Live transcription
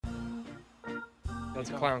That's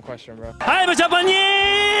a clown question, bro. So I'm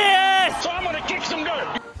gonna kick some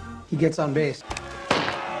dirt. He gets on base.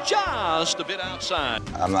 Just a bit outside.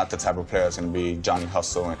 I'm not the type of player that's going to be Johnny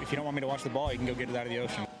Hustle. If you don't want me to watch the ball, you can go get it out of the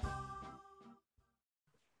ocean.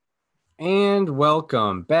 And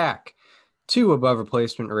welcome back to Above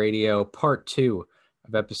Replacement Radio, part 2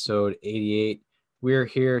 of episode 88. We're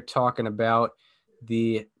here talking about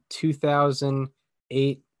the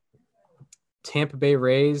 2008 Tampa Bay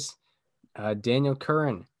Rays. Daniel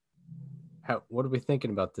Curran, what are we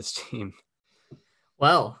thinking about this team?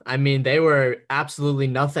 Well, I mean, they were absolutely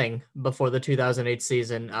nothing before the 2008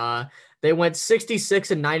 season. They went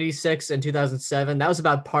 66-96 in 2007. That was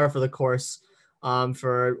about par for the course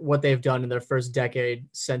for what they've done in their first decade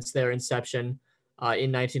since their inception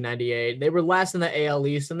in 1998. They were last in the AL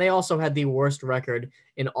East, and they also had the worst record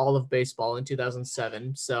in all of baseball in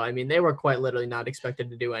 2007. So, I mean, they were quite literally not expected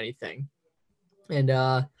to do anything. And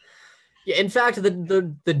in fact,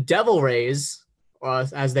 the Devil Rays,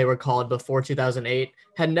 as they were called before 2008,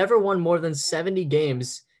 had never won more than 70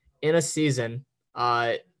 games in a season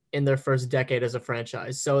in their first decade as a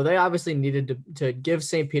franchise. So they obviously needed to give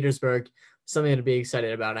St. Petersburg something to be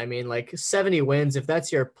excited about. I mean, like 70 wins, if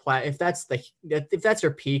that's your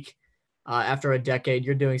peak after a decade,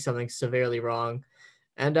 you're doing something severely wrong.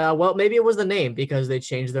 And well, maybe it was the name, because they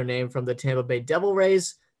changed their name from the Tampa Bay Devil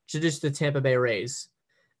Rays to just the Tampa Bay Rays.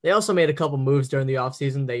 They also made a couple moves during the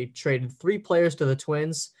offseason. They traded 3 players to the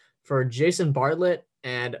Twins for Jason Bartlett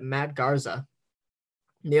and Matt Garza.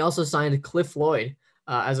 And they also signed Cliff Floyd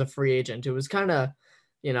as a free agent, who was kind of,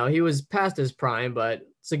 he was past his prime, but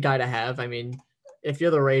it's a guy to have. I mean, if you're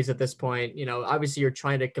the Rays at this point, obviously you're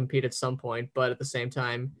trying to compete at some point, but at the same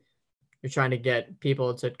time, you're trying to get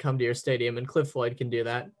people to come to your stadium, and Cliff Floyd can do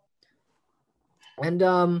that. And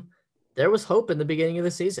there was hope in the beginning of the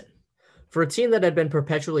season. For a team that had been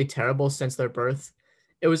perpetually terrible since their birth,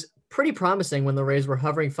 it was pretty promising when the Rays were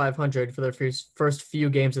hovering 500 for their first few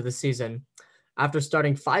games of the season. After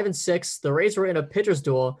starting 5-6, the Rays were in a pitcher's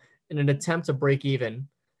duel in an attempt to break even,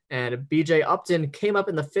 and B.J. Upton came up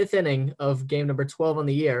in the 5th inning of game number 12 on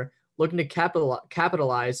the year, looking to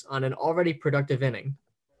capitalize on an already productive inning.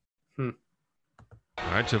 All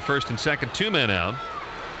right, so first and second, 2 men out.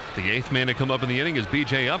 The 8th man to come up in the inning is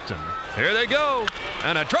B.J. Upton. Here they go.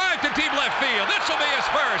 And a drive to deep left field. This will be his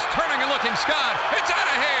first. Turning and looking Scott. It's out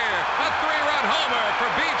of here. A 3-run homer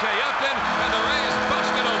for B.J. Upton. And the Rays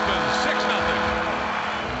busted open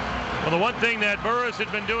 6-0. Well, the one thing that Burris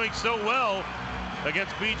had been doing so well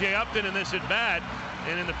against B.J. Upton in this at-bat,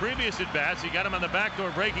 and in the previous at-bats, he got him on the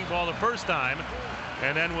backdoor breaking ball the first time,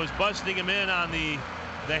 and then was busting him in on the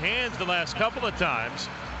hands the last couple of times.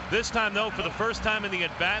 This time, though, for the first time in the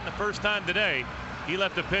at-bat and the first time today, he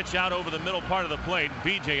left a pitch out over the middle part of the plate.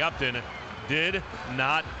 B.J. Upton did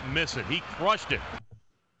not miss it. He crushed it.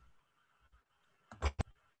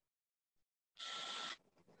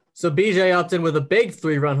 So B.J. Upton with a big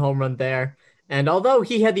 3-run home run there. And although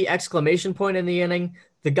he had the exclamation point in the inning,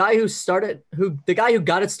 the guy who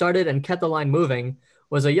got it started and kept the line moving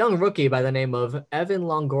was a young rookie by the name of Evan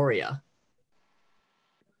Longoria.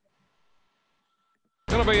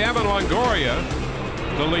 It's going to be Evan Longoria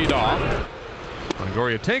to lead off.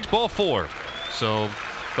 Longoria takes ball 4. So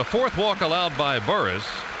the 4th walk allowed by Burris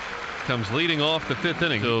comes leading off the 5th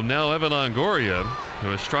inning. So now Evan Longoria, who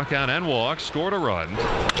has struck out and walked, scored a run. And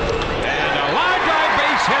a line drive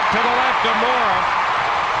base hit to the left of Mora.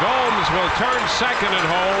 Gomes will turn second and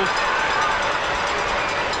hold.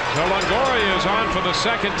 So Longoria is on for the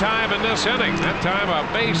second time in this inning. That time a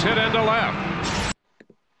base hit into left.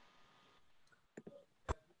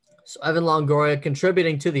 So Evan Longoria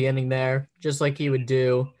contributing to the inning there, just like he would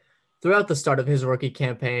do throughout the start of his rookie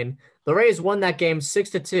campaign. The Rays won that game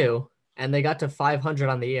 6-2, and they got to 500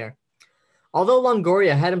 on the year. Although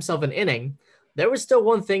Longoria had himself an inning, there was still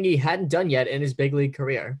one thing he hadn't done yet in his big league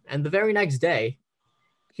career, and the very next day,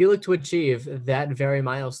 he looked to achieve that very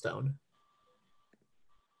milestone.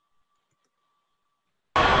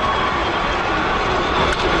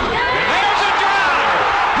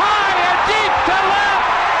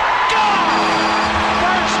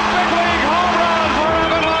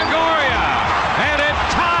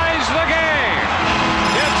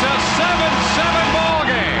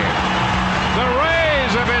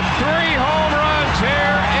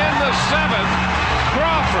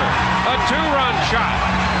 A 2-run shot.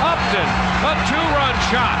 Upton, a 2-run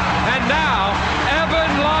shot. And now,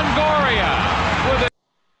 Evan Longoria with a...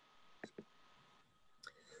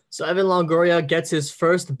 So Evan Longoria gets his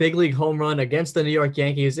first big league home run against the New York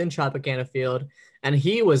Yankees in Tropicana Field, and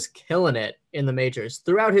he was killing it in the majors.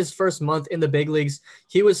 Throughout his first month in the big leagues,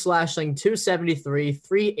 he was slashing .273,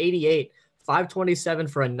 .388, 527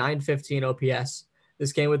 for a 915 OPS.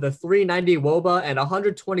 This came with a 390 WOBA and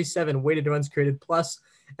 127 weighted runs created plus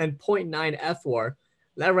and .9 FWAR.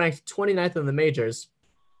 That ranked 29th in the majors.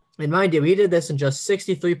 And mind you, he did this in just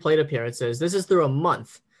 63 plate appearances. This is through a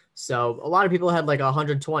month. So a lot of people had like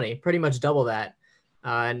 120, pretty much double that.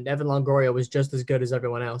 And Evan Longoria was just as good as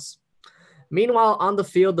everyone else. Meanwhile, on the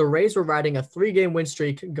field, the Rays were riding a 3-game win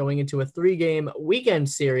streak going into a 3-game weekend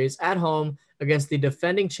series at home against the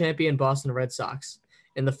defending champion Boston Red Sox.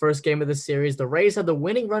 In the first game of the series, the Rays had the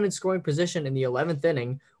winning run in scoring position in the 11th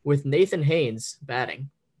inning with Nathan Haynes batting.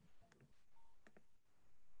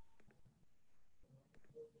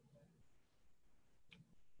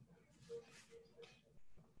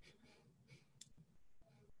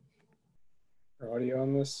 Audio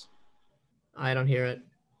on this? I don't hear it.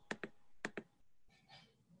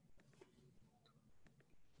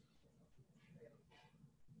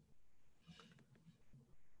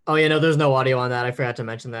 Oh, yeah, no, there's no audio on that. I forgot to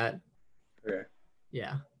mention that. Okay.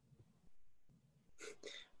 Yeah.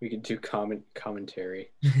 We could do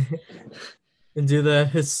commentary. And do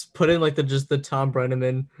put in like the Tom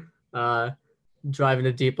Brenneman driving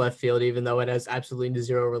to deep left field, even though it has absolutely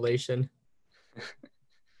zero relation.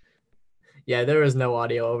 Yeah, there is no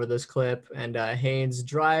audio over this clip. And Haynes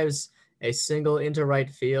drives a single into right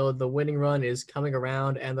field. The winning run is coming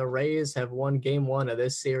around, and the Rays have won game 1 of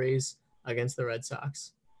this series against the Red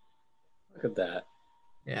Sox. Look at that.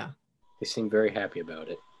 Yeah. They seem very happy about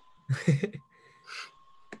it.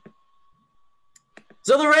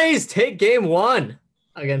 So the Rays take game 1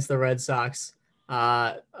 against the Red Sox.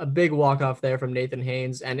 A big walk-off there from Nathan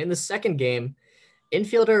Haynes. And in the second game,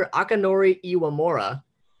 infielder Akinori Iwamura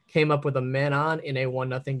came up with a man-on in a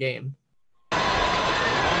 1-0 game.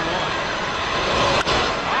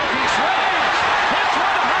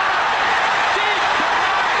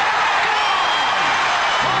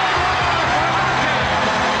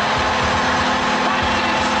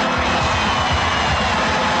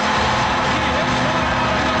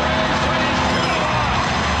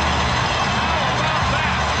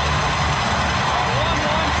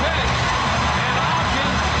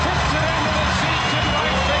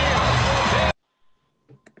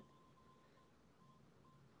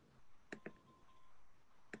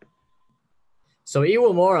 So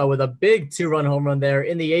Iwamura with a big 2-run home run there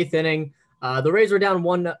in the 8th inning. The Rays were down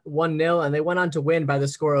 1-0, and they went on to win by the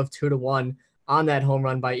score of 2-1 on that home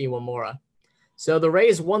run by Iwamura. So the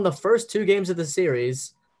Rays won the first 2 games of the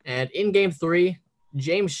series, and in game 3,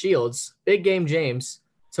 James Shields, big game James,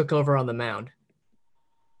 took over on the mound.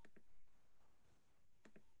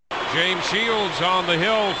 James Shields on the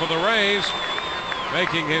hill for the Rays,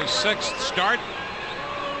 making his 6th start.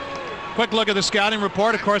 Quick look at the scouting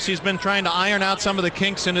report. Of course, he's been trying to iron out some of the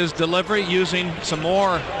kinks in his delivery, using some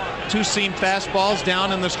more 2-seam fastballs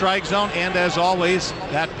down in the strike zone, and as always,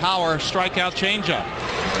 that power strikeout changeup.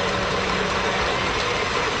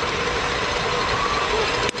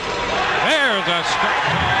 There's a strike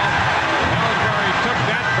call. Ellsbury took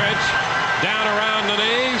that pitch down around the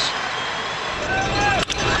knees.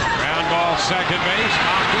 Ground ball, second base.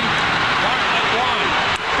 Hockey. Bartlett 1.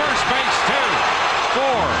 First base 2. 4,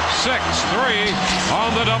 6, 3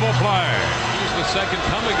 on the double play. He's the second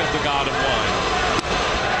coming of the God of Wine.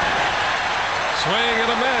 Swing and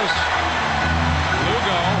a miss.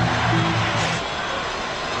 Lugo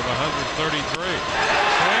with 133.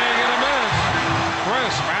 Swing and a miss.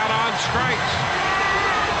 Crisp out on strikes.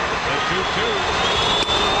 The 2-2.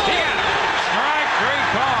 Yeah! Strike 3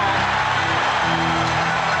 call.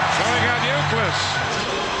 Going on Euclid.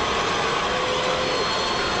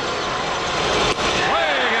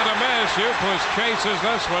 Euclid chases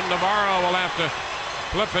this one. Navarro will have to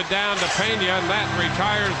flip it down to Pena, and that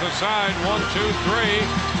retires the side. 1, 2, 3.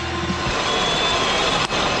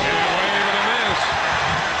 And a wave and a miss.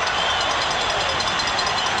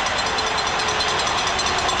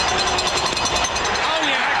 Oh,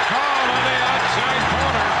 yeah, call on the outside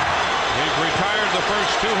corner. He's retired the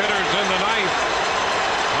first 2 hitters in the 9th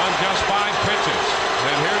on just 5 pitches.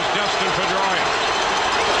 And here's Justin Pedroia.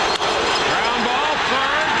 Ground ball,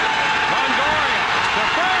 third. Longoria to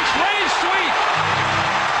first, Rays sweep.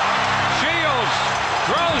 Shields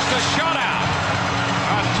throws the shutout.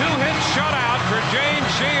 A 2-hit shutout for James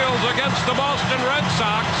Shields against the Boston Red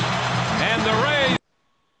Sox. And the Rays.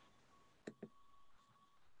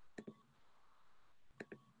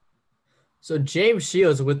 So James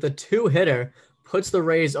Shields with the 2-hitter puts the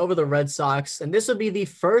Rays over the Red Sox. And this would be the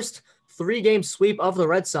first 3-game sweep of the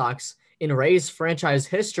Red Sox in Rays franchise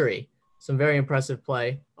history. Some very impressive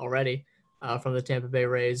play already from the Tampa Bay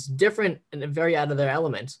Rays. Different and very out of their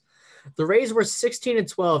element. The Rays were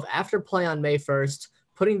 16-12 after play on May 1st,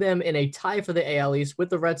 putting them in a tie for the AL East with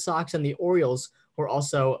the Red Sox, and the Orioles were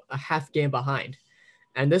also a half game behind.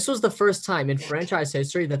 And this was the first time in franchise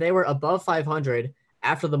history that they were above 500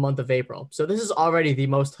 after the month of April. So this is already the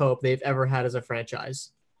most hope they've ever had as a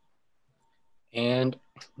franchise. And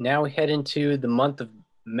now we head into the month of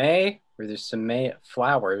May, where there's some May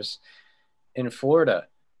flowers in Florida.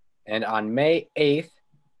 And on May 8th,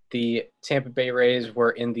 the Tampa Bay Rays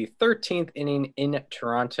were in the 13th inning in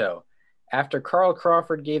Toronto. After Carl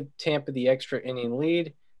Crawford gave Tampa the extra inning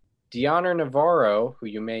lead, Dioner Navarro, who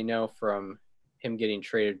you may know from him getting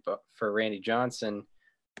traded for Randy Johnson,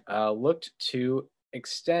 looked to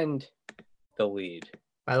extend the lead.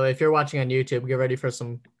 By the way, if you're watching on YouTube, get ready for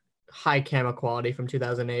some high camera quality from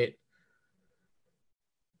 2008.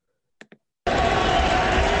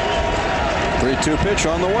 3-2 pitch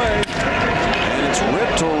on the way, and it's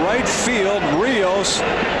ripped to right field. Rios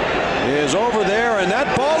is over there, and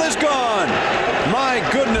that ball is gone. My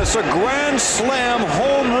goodness, a grand slam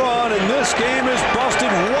home run, and this game is busted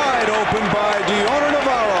wide open by Dioner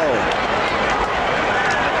Navarro.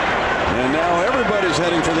 And now everybody's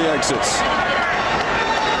heading for the exits.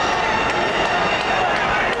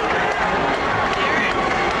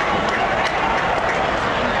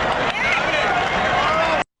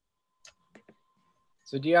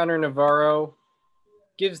 So Dioner Navarro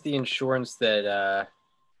gives the insurance that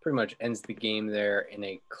pretty much ends the game there in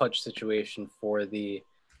a clutch situation for the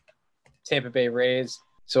Tampa Bay Rays.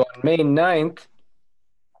 So on May 9th,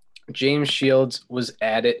 James Shields was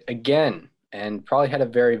at it again and probably had a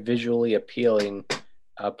very visually appealing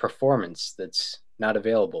performance that's not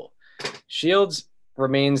available. Shields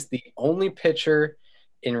remains the only pitcher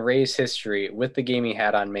in Rays history with the game he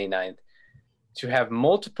had on May 9th to have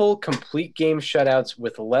multiple complete game shutouts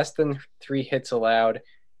with less than 3 hits allowed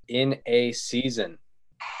in a season.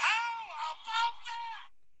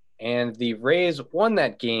 And the Rays won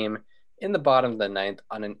that game in the bottom of the 9th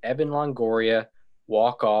on an Evan Longoria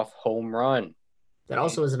walk-off home run. That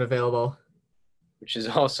also isn't available. Which is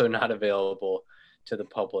also not available to the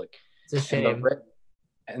public. It's a shame.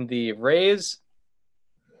 And the Rays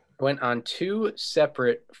went on 2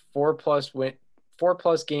 separate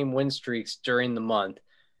 4+ game win streaks during the month,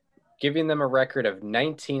 giving them a record of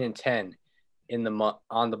 19-10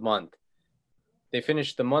 on the month. They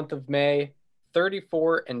finished the month of May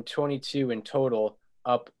 34-22 in total,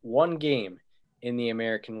 up 1 game in the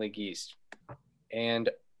American League East.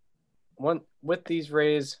 And with these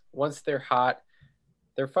Rays, once they're hot,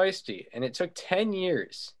 they're feisty. And it took 10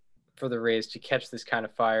 years for the Rays to catch this kind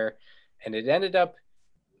of fire, and it ended up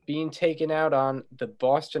being taken out on the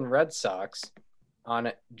Boston Red Sox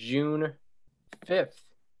on June 5th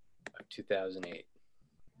of 2008.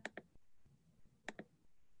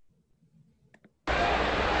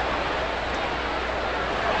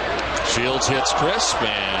 Shields hits crisp,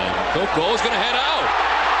 and Coco is going to head out.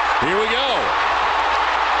 Here we go.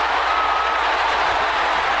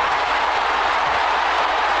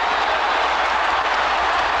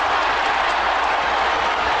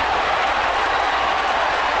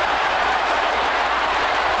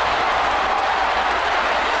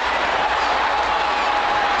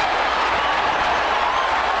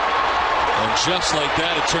 Just like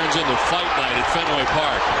that, it turns into fight night at Fenway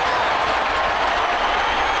Park.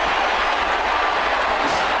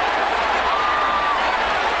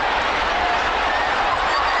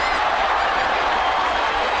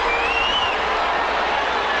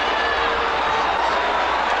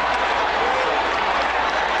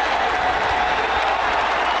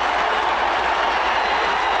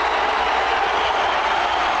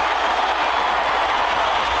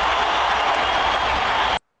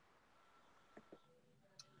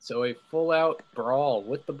 So a full-out brawl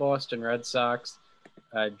with the Boston Red Sox.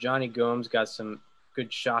 Johnny Gomes got some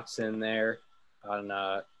good shots in there on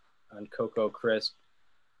Coco Crisp.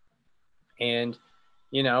 And,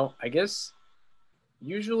 you know, I guess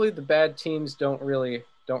usually the bad teams don't really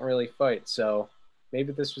fight. So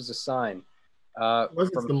maybe this was a sign. From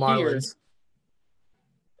the Marlins.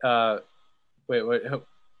 Wait, what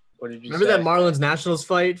did you Remember say? that Marlins Nationals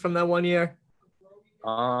fight from that one year?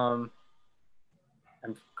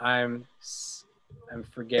 I'm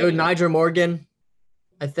forgetting. It was Nyjer Morgan,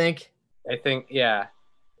 I think. Yeah.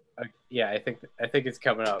 I think it's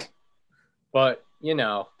coming up. But, you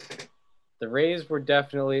know, the Rays were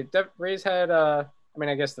Rays had I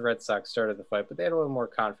guess the Red Sox started the fight, but they had a little more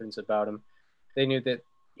confidence about them. They knew that,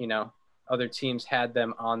 you know, other teams had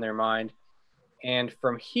them on their mind. And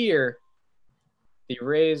from here, the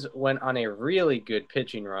Rays went on a really good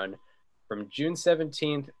pitching run from June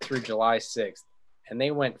 17th through July 6th. And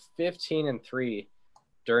they went 15-3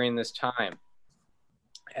 during this time.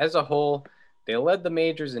 As a whole, They led the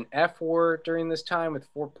majors in F-WAR during this time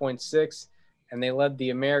with 4.6, and they led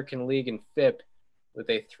the American League in FIP with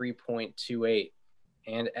a 3.28.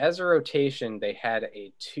 And as a rotation, they had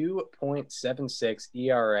a 2.76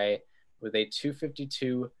 ERA with a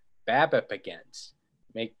 2.52 BABIP against,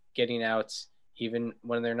 getting outs even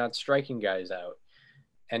when they're not striking guys out.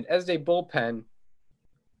 And as a bullpen,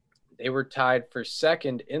 they were tied for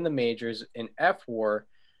second in the majors in F-WAR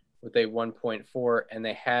with a 1.4, and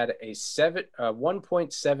they had a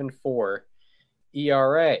 1.74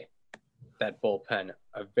 ERA. That bullpen,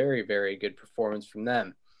 a very, very good performance from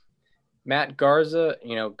them. Matt Garza,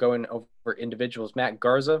 going over individuals, Matt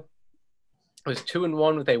Garza was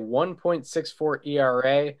 2-1 with a 1.64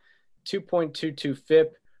 ERA, 2.22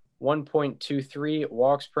 FIP, 1.23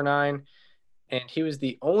 walks per nine, and he was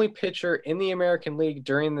the only pitcher in the American League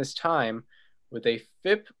during this time with a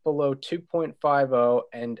FIP below 2.50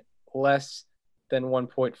 and less than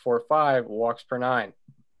 1.45 walks per nine.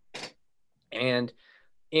 And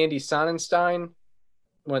Andy Sonnenstein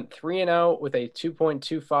went 3-0 with a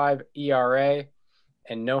 2.25 ERA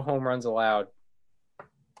and no home runs allowed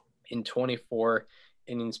in 24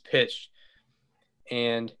 innings pitched.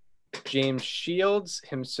 And James Shields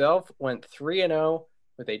himself went 3-0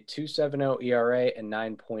 with a 2.70 ERA and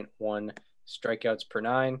 9.1 strikeouts per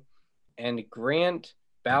nine. And Grant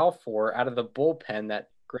Balfour out of the bullpen,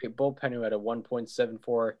 that great bullpen who had a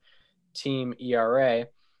 1.74 team ERA,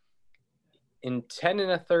 in 10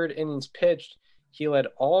 1/3 innings pitched, he led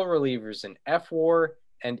all relievers in F-WAR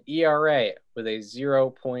and ERA with a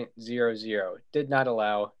 0.00. Did not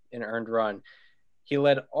allow an earned run. He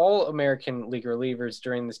led all American League relievers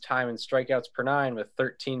during this time in strikeouts per nine with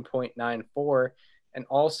 13.94, and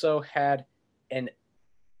also had a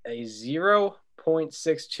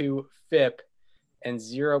 0.62 FIP and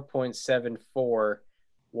 0.74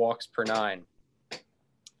 walks per nine.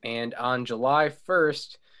 And on July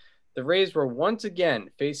 1st, the Rays were once again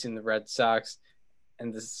facing the Red Sox,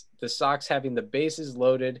 and the Sox having the bases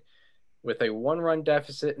loaded with a 1-run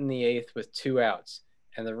deficit in the 8th with 2 outs.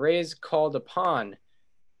 And the Rays called upon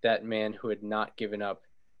that man who had not given up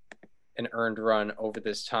an earned run over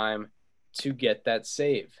this time to get that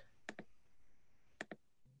save.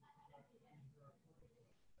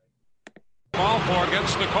 Balfour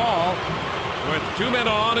gets the call with 2 men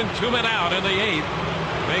on and 2 men out in the 8th.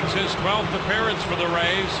 Makes his 12th appearance for the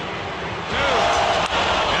Rays. 2.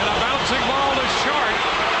 And a bouncing ball is short.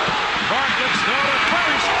 Bart gets thrown at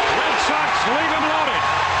first. Red Sox leave him loaded.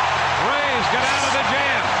 Rays get out of the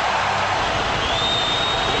jam.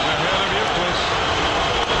 He's ahead of Euclid.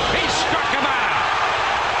 He struck him out.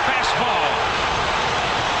 Fastball.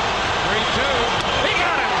 3-2. He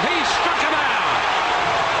got him. He struck him out.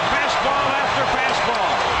 Fastball after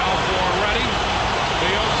fastball. Balfour ready. The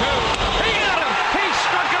 0-2. He got him. He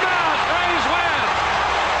struck him out. Rays win.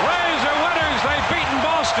 Rays are winners. They've beaten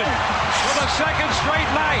Boston for the second straight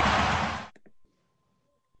night.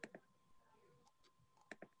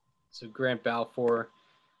 So Grant Balfour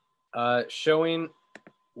showing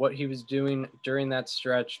what he was doing during that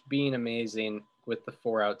stretch, being amazing with the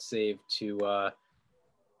 4-out save to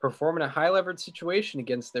perform in a high-leverage situation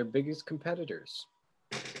against their biggest competitors.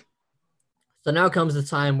 So now comes the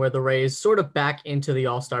time where the Rays sort of back into the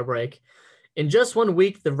All-Star break. In just 1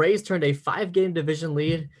 week, the Rays turned a 5-game division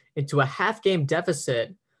lead into a half-game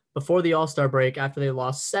deficit before the All-Star break after they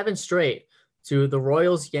lost 7 straight to the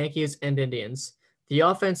Royals, Yankees, and Indians. The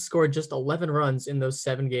offense scored just 11 runs in those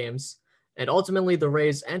 7 games, and ultimately the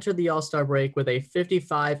Rays entered the All-Star break with a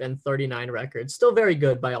 55-39 record, still very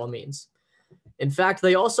good by all means. In fact,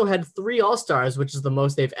 they also had 3 All-Stars, which is the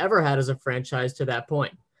most they've ever had as a franchise to that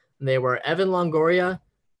point. They were Evan Longoria,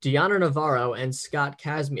 Dioner Navarro, and Scott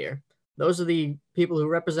Kazmir. Those are the people who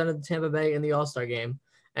represented the Tampa Bay in the All-Star game.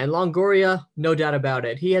 And Longoria, no doubt about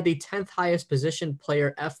it, he had the 10th highest position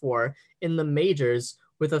player F-WAR in the majors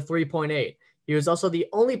with a 3.8. He was also the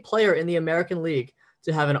only player in the American League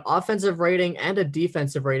to have an offensive rating and a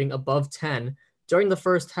defensive rating above 10 during the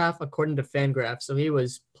first half, according to Fangraphs. So he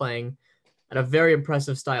was playing at a very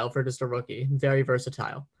impressive style for just a rookie, very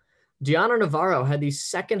versatile. Dioner Navarro had the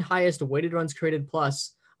 2nd highest weighted runs created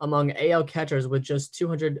plus among AL catchers with just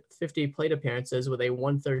 250 plate appearances with a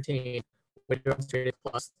 113 weighted runs created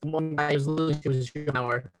plus. One guy was losing to his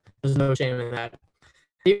Schumacher. There's no shame in that.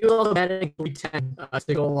 He was also batting 310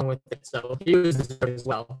 to go along with it, so he was deserved as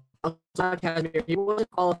well. He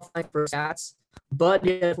wasn't qualifying for stats, but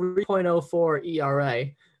he had 3.04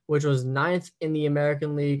 ERA, which was 9th in the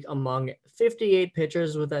American League among 58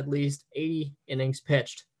 pitchers with at least 80 innings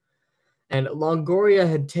pitched. And Longoria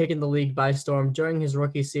had taken the league by storm during his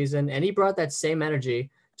rookie season, and he brought that same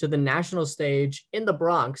energy to the national stage in the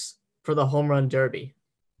Bronx for the home run derby?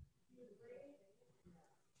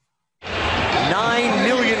 9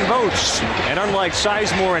 million votes. And unlike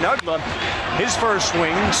Sizemore and Uggla, his first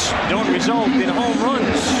swings don't result in home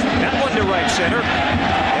runs. That one to right center.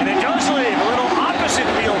 And it does leave a little opposite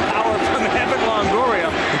field power from Evan Longoria.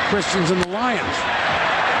 The Christians and the Lions.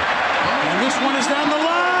 And this one is down the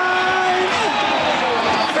line.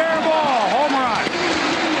 Fair ball. Home run.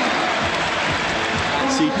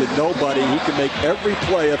 Seat to nobody. He can make every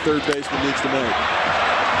play a third baseman needs to make.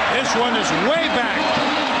 This one is way back.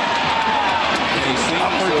 He seems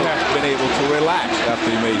to have been able to relax after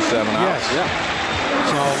he made 7 outs. Yes. Yeah.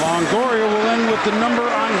 So Longoria will end with the number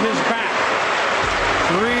on his back.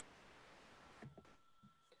 3.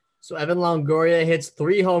 So Evan Longoria hits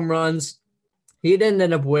 3 home runs. He didn't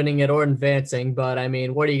end up winning it or advancing, but I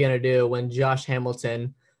mean, what are you going to do when Josh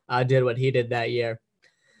Hamilton did what he did that year?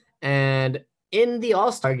 And in the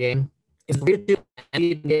All-Star game, it's 3-2 and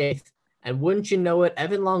the 8th. And wouldn't you know it,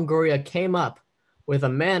 Evan Longoria came up with a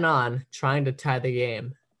man on trying to tie the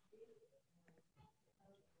game.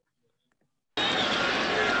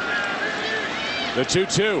 The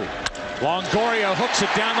 2-2. Longoria hooks it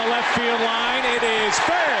down the left field line. It is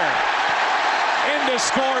fair. In to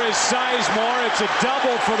score is Sizemore. It's a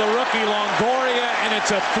double for the rookie Longoria, and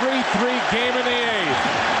it's a 3-3 game in the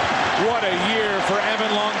 8th. What a year for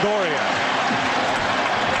Evan Longoria.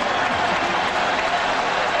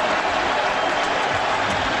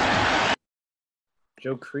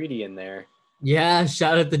 Joe Crede in there. Yeah,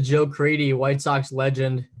 shout out to Joe Crede, White Sox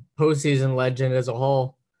legend, postseason legend as a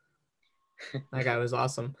whole. That guy was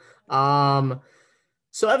awesome.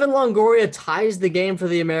 So Evan Longoria ties the game for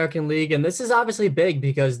the American League, and this is obviously big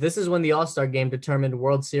because this is when the All-Star game determined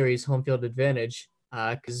World Series home field advantage,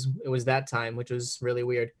 because it was that time, which was really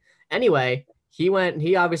weird. Anyway, he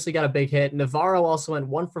obviously got a big hit. Navarro also went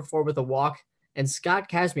 1 for 4 with a walk, and Scott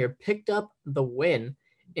Kazmir picked up the win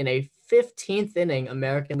in a 15th inning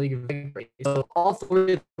American League victory. So all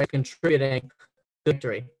 3 contributing to the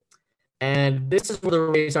victory. And this is where the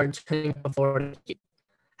Rays are turning up Florida.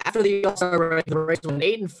 After the All-Star break, the Rays went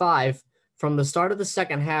 8-5 from the start of the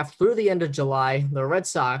second half through the end of July. The Red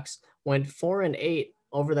Sox went 4-8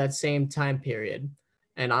 over that same time period.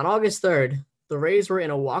 And on August 3rd, the Rays were in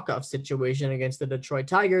a walk-off situation against the Detroit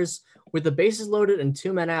Tigers with the bases loaded and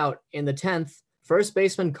 2 men out. In the 10th, first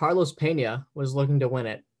baseman Carlos Pena was looking to win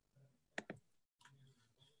it.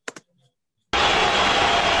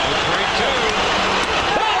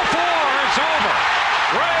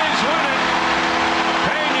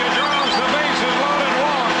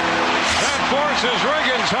 Forces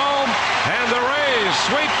Riggins home, and the Rays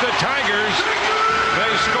sweep the Tigers.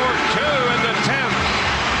 They scored 2 in the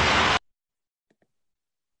 10th.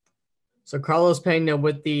 So Carlos Pena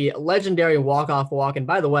with the legendary walk-off walk. And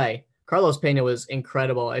by the way, Carlos Pena was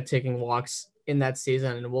incredible at taking walks in that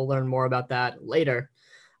season, and we'll learn more about that later.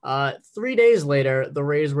 3 days later, the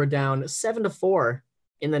Rays were down 7-4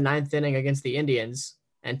 in the 9th inning against the Indians,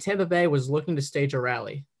 and Tampa Bay was looking to stage a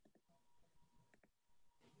rally.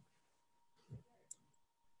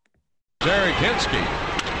 Derek Hinsky.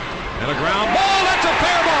 And a ground ball. That's a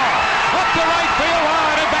fair ball. Up the right field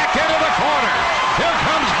line and back into the corner. Here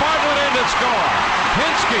comes Bartlett in to score.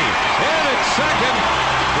 Hinsky in at second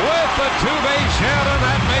with the 2-base hit, and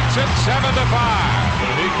that makes it 7-5.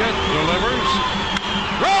 He delivers.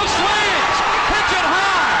 Rose swings. Hits it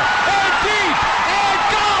high and deep and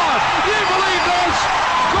gone. Do you believe this?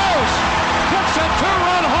 Gross puts a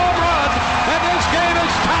 2-run home run, and this game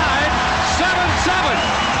is tied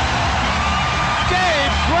 7-7.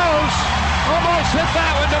 Dave Gross almost hit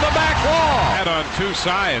that one to the back wall. And on 2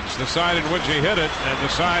 sides, the side in which he hit it and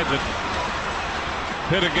the side that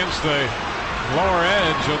hit against the lower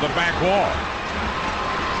edge of the back wall.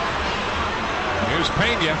 Here's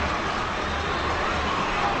Pena.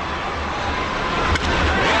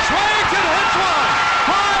 He swings and hits one.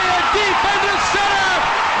 High and deep into center.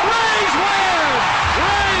 Rays win.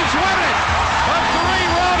 Rays win it. A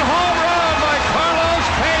 3-run home run by Carlos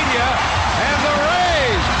Pena. And the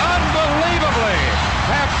Rays, unbelievably,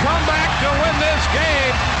 have come back to win this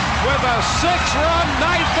game with a 6-run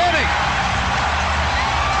 9th inning.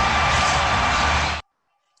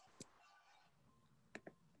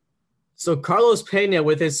 So Carlos Pena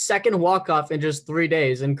with his second walk-off in just 3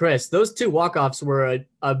 days. And Chris, those 2 walk-offs were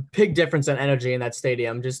a big difference in energy in that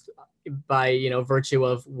stadium, just by, virtue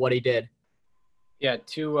of what he did. Yeah,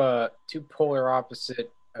 two polar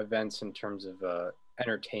opposite events in terms of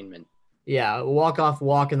entertainment. Yeah, a walk-off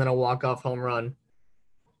walk and then a walk-off home run.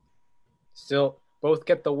 Still, both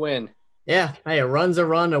get the win. Yeah, hey, a run's a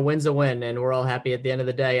run, a win's a win, and we're all happy at the end of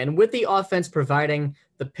the day. And with the offense providing,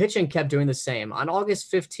 the pitching kept doing the same. On August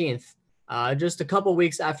 15th, just a couple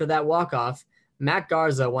weeks after that walk-off, Matt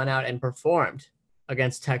Garza went out and performed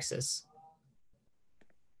against Texas.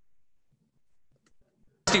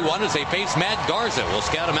 61 as they face Matt Garza. We'll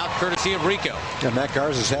scout him out courtesy of Rico. Yeah, Matt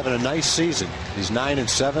Garza's having a nice season. He's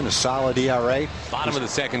 9-7, a solid ERA. Bottom of the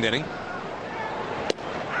second inning.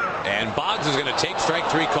 And Boggs is going to take strike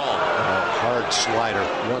 3 call. Hard slider.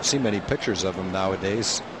 You don't see many pictures of him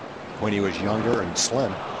nowadays when he was younger and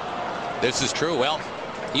slim. This is true. Well,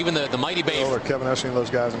 even the mighty Babe. Well, Kevin, I've seen those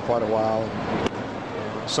guys in quite a while.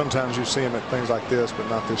 Sometimes you see them at things like this, but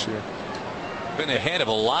not this year. Been ahead of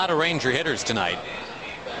a lot of Ranger hitters tonight.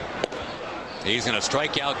 He's going to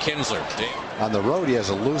strike out Kinsler. On the road, he has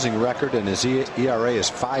a losing record, and his ERA is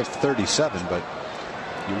 5.37, but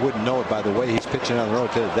you wouldn't know it by the way he's pitching on the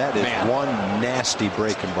road. That is one nasty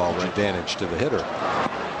breaking ball advantage to the hitter.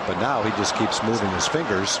 But now he just keeps moving his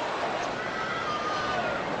fingers.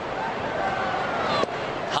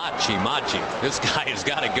 Hachi-machi. This guy has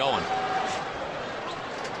got it going.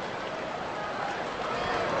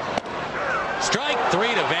 Strike 3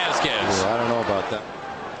 to Vasquez. Ooh, I don't know about that.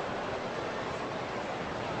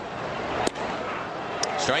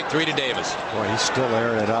 Strike 3 to Davis. Boy, he's still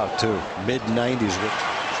airing it out, too. Mid-90s.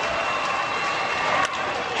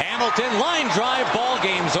 Hamilton, line drive, ball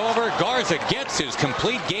game's over. Garza gets his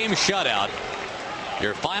complete game shutout.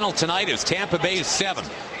 Your final tonight is Tampa Bay 7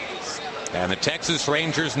 and the Texas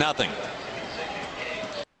Rangers nothing.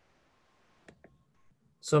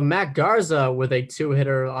 So Matt Garza with a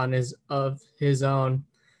 2-hitter of his own.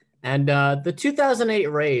 And the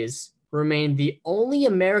 2008 Rays remained the only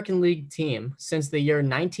American League team since the year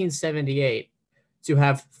 1978 to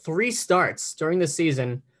have 3 starts during the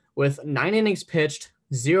season with 9 innings pitched,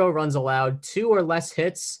 0 runs allowed, 2 or less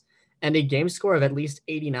hits, and a game score of at least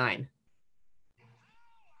 89.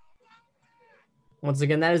 Once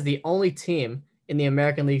again, that is the only team in the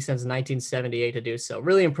American League since 1978 to do so.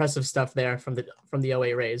 Really impressive stuff there from the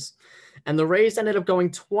 08 Rays. And the Rays ended up going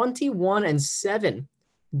 21-7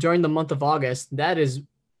 during the month of August. That is,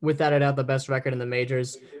 without a doubt, the best record in the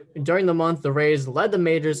majors. During the month, the Rays led the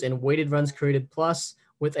majors in weighted runs created plus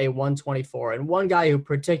with a 124. And one guy who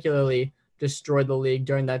particularly destroyed the league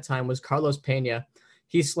during that time was Carlos Pena.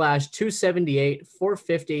 He slashed 278,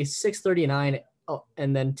 450, 639,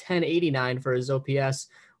 and then 1089 for his OPS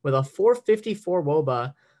with a 454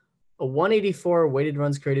 WOBA, a 184 weighted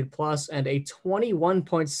runs created plus, and a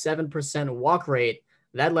 21.7% walk rate.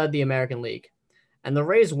 That led the American League. And the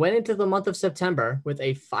Rays went into the month of September with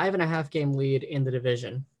a 5.5 game lead in the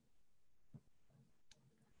division.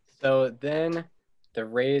 So then the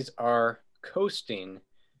Rays are coasting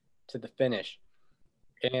to the finish.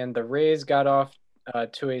 And the Rays got off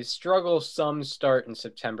to a struggle-some start in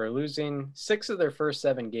September, losing 6 of their first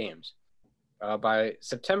 7 games. By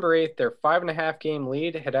September 8th, their 5.5 game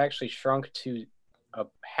lead had actually shrunk to a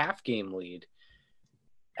half game lead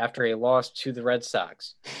after a loss to the Red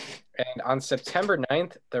Sox. And on September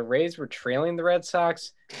 9th, the Rays were trailing the Red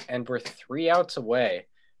Sox and were 3 outs away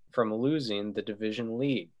from losing the division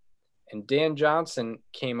lead. And Dan Johnson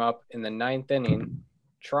came up in the 9th inning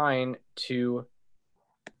trying to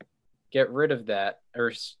get rid of that,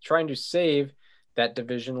 or trying to save that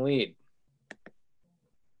division lead.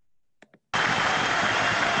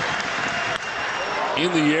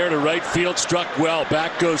 In the air to right field, struck well.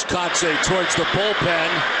 Back goes Kotsay towards the bullpen.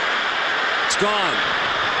 It's gone.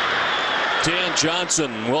 Dan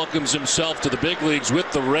Johnson welcomes himself to the big leagues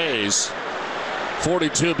with the Rays.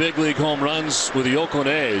 42 big league home runs with the Oakland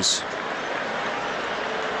A's.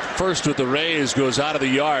 First with the Rays, goes out of the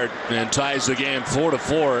yard and ties the game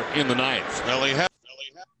 4-4 in the 9th.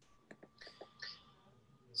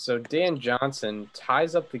 So Dan Johnson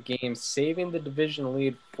ties up the game, saving the division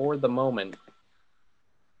lead for the moment.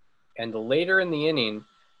 And later in the inning,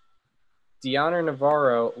 Dioner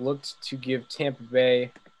Navarro looked to give Tampa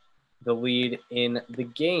Bay the lead in the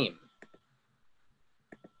game.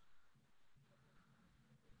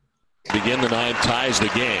 Begin the 9th, ties the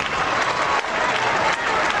game.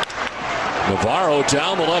 Navarro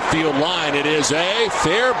down the left field line. It is a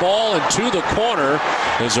fair ball and to the corner.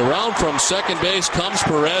 As around from second base comes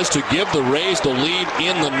Perez to give the Rays the lead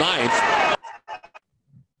in the 9th.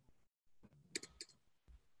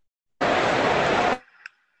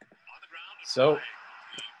 So,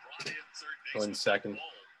 1 second.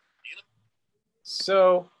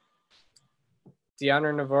 So,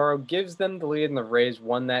 Dioner Navarro gives them the lead, and the Rays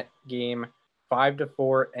won that game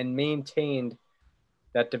 5-4 and maintained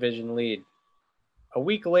that division lead. A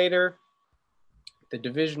week later, the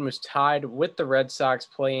division was tied with the Red Sox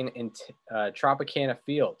playing in Tropicana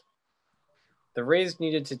Field. The Rays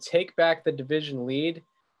needed to take back the division lead,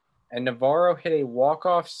 and Navarro hit a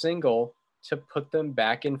walk-off single to put them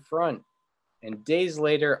back in front. And days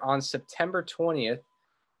later, on September 20th,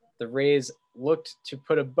 the Rays looked to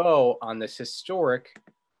put a bow on this historic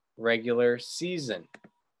regular season.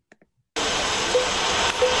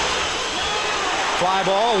 Fly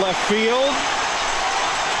ball, left field.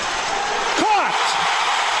 Caught!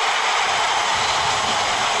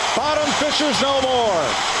 Bottom fishers no more.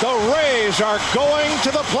 The Rays are going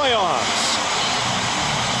to the playoffs.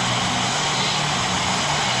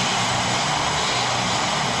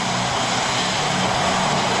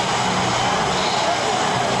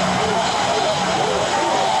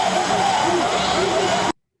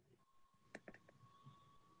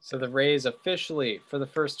 So the Rays officially, for the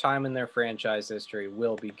first time in their franchise history,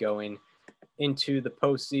 will be going into the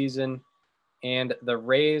postseason. And the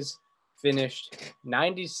Rays finished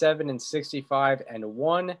 97-65 and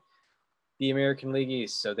won the American League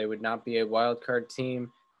East. So they would not be a wild card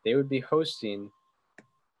team. They would be hosting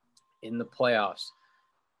in the playoffs.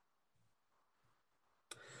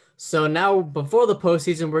 So now, before the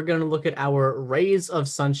postseason, we're going to look at our Rays of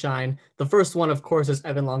Sunshine. The first one, of course, is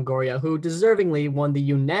Evan Longoria, who deservingly won the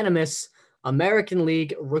unanimous American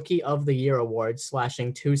League Rookie of the Year award,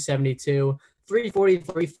 slashing .272,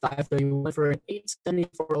 .343, .531 for an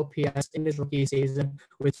 .874 OPS in his rookie season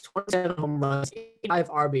with 27 home runs, 85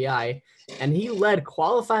 RBI, and he led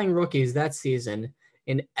qualifying rookies that season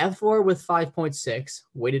in F4 with 5.6,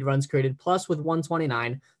 weighted runs created plus with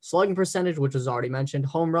 129, slugging percentage, which was already mentioned,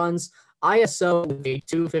 home runs, ISO with a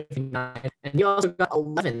 259, and he also got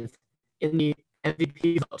 11th in the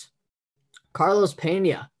MVP vote. Carlos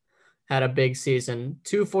Pena had a big season,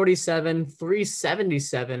 247,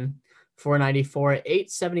 377, 494,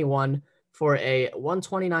 871 for a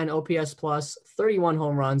 129 OPS plus, 31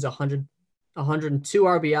 home runs, 102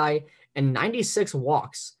 RBI, and 96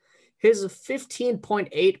 walks. His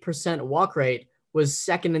 15.8% walk rate was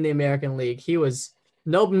second in the American League.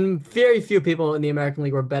 Very few people in the American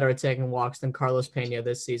League were better at taking walks than Carlos Pena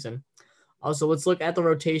this season. Also, let's look at the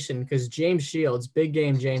rotation because James Shields, big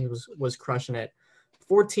game James, was crushing it.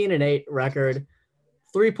 14-8 record,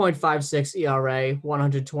 3.56 ERA,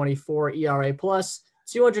 124 ERA plus,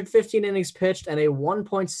 215 innings pitched, and a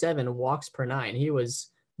 1.7 walks per nine. He was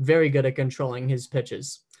very good at controlling his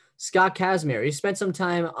pitches. Scott Kazmir, he spent some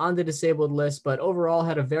time on the disabled list, but overall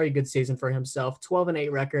had a very good season for himself.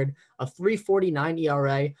 12-8 record, a 3.49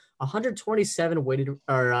 ERA, 127 weighted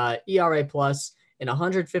ERA plus, and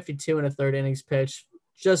 152 and a third innings pitched,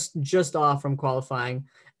 just off from qualifying,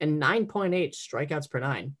 and 9.8 strikeouts per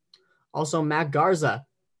nine. Also, Matt Garza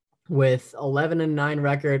with 11-9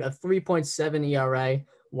 record, a 3.7 ERA,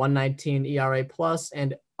 119 ERA plus,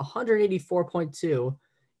 and 184.2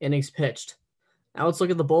 innings pitched. Now let's look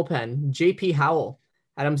at the bullpen. J.P. Howell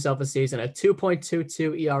had himself a season, a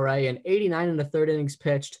 2.22 ERA and 89 and a third innings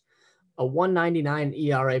pitched, a 199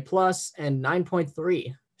 ERA plus, and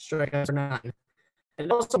 9.3 strikeouts per nine.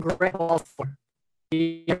 And also Grant Balfour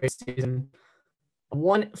season, a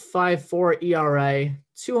 1.54 ERA,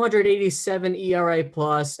 287 ERA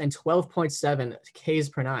plus, and 12.7 Ks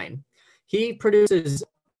per nine. He produces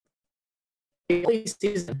a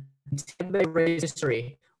season in Tampa Bay Rays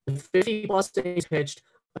history with 50 plus innings pitched,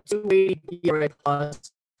 a 280 ERA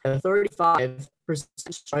plus, and a 35%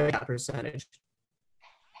 strikeout percentage.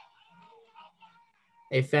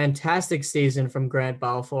 A fantastic season from Grant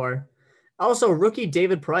Balfour. Also, rookie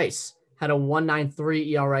David Price had a 1.93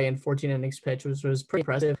 ERA and 14 innings pitched, which was pretty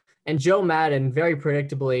impressive. And Joe Madden, very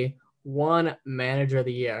predictably, won Manager of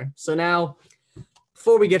the Year. So now,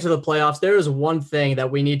 before we get to the playoffs, there is one thing that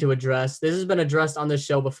we need to address. This has been addressed on this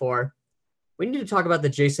show before. We need to talk about the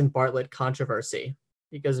Jason Bartlett controversy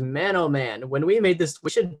because, man, oh man, when we made this,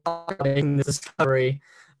 we should talk about making this discovery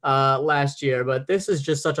last year, but this is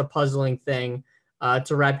just such a puzzling thing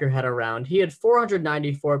to wrap your head around. He had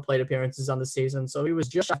 494 plate appearances on the season, so he was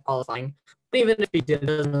just qualifying. But even if he did, it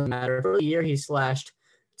doesn't really matter. For the year, he slashed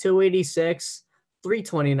 286,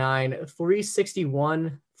 329,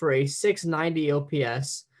 361 for a 690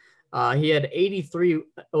 OPS. He had 83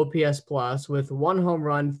 OPS plus with 1 home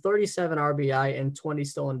run, 37 RBI, and 20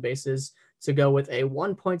 stolen bases to go with a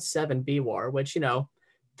 1.7 BWAR, which,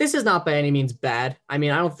 this is not by any means bad. I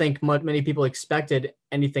mean, I don't think many people expected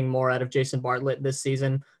anything more out of Jason Bartlett this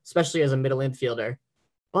season, especially as a middle infielder.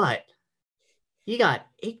 But he got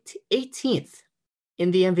 18th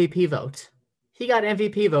in the MVP vote. He got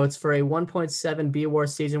MVP votes for a 1.7 BWAR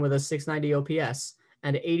season with a 690 OPS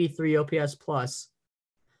and 83 OPS plus.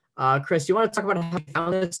 Chris, you want to talk about how you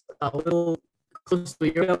found this a little close to a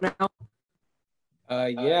year ago now?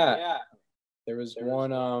 Yeah. There was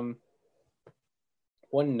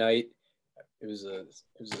one night. It was a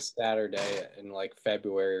Saturday in like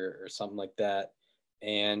February or something like that,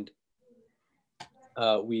 and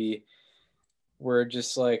we were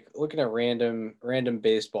just like looking at random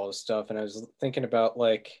baseball stuff, and I was thinking about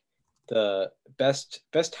like the best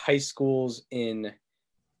high schools in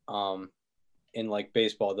like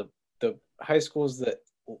baseball, the high schools that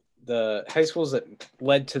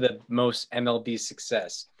led to the most MLB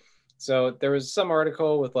success. So there was some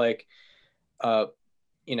article with like high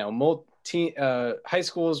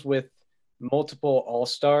schools with multiple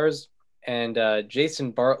all-stars, and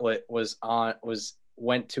Jason Bartlett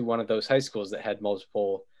went to one of those high schools that had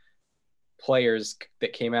multiple players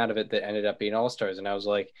that came out of it that ended up being all-stars. And I was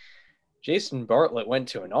like, Jason Bartlett went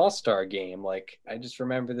to an all-star game. Like, I just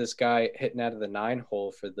remember this guy hitting out of the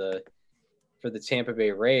 9-hole for the Tampa Bay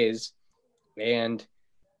Rays. And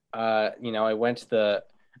we went to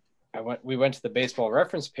the Baseball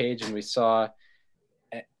Reference page, and we saw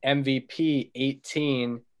MVP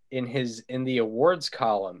 18 in the awards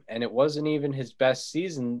column, and it wasn't even his best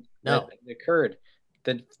season that occurred.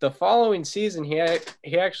 The following season, he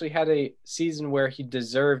actually had a season where he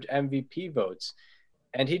deserved MVP votes,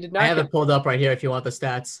 and he did not. I have it pulled up right here if you want the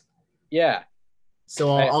stats. Yeah.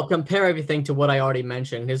 So I'll compare everything to what I already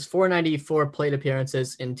mentioned. His 494 plate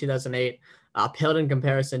appearances in 2008 paled in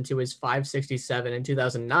comparison to his 567 in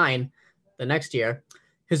 2009, the next year.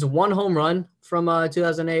 His one home run from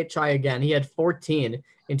 2008, try again. He had 14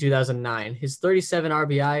 in 2009. His 37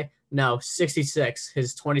 RBI, no, 66.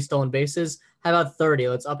 His 20 stolen bases, how about 30?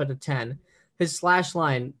 Let's up it to 10. His slash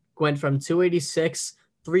line went from 286,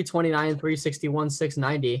 329, 361,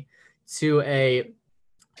 690 to a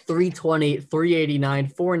 320, 389,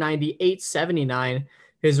 490, 879.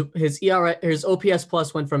 His ERA, his OPS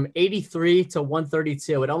plus went from 83 to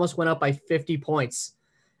 132. It almost went up by 50 points.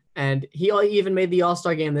 And he even made the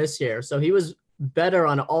All-Star game this year. So he was better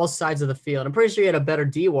on all sides of the field. I'm pretty sure he had a better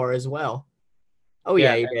D-WAR as well. Oh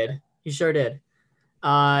yeah, he did. He sure did.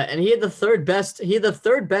 And he had the third best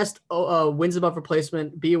wins above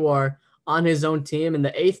replacement B-WAR on his own team, and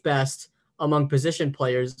the 8th best among position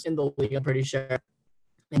players in the league, I'm pretty sure.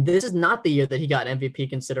 And this is not the year that he got MVP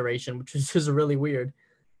consideration, which is just really weird.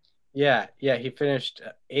 Yeah, he finished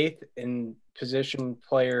 8th in position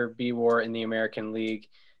player B-WAR in the American League,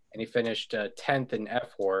 and he finished 10th in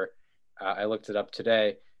F-WAR. I looked it up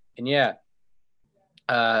today, and we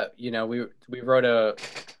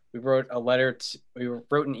wrote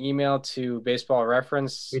an email to Baseball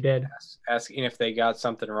Reference. We did, asking if they got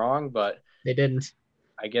something wrong, but they didn't.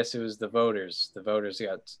 I guess it was the voters. The voters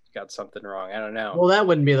got something wrong. I don't know. Well, that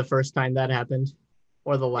wouldn't be the first time that happened,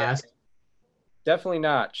 or the last. Yeah, definitely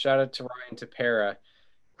not. Shout out to Ryan Tepera.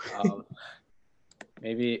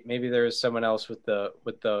 Maybe there was someone else with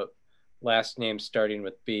the last name starting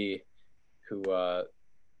with B, who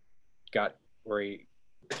got where he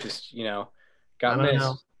just got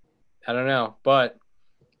missed. I don't know, but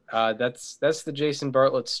that's the Jason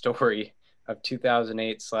Bartlett story of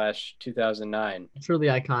 2008/2009. Truly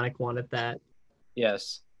iconic one at that.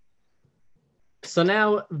 Yes. So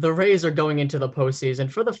now the Rays are going into the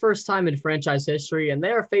postseason for the first time in franchise history, and they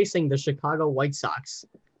are facing the Chicago White Sox.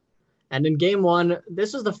 And in Game 1,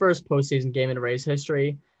 this was the first postseason game in Rays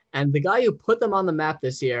history, and the guy who put them on the map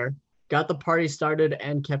this year got the party started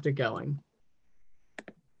and kept it going.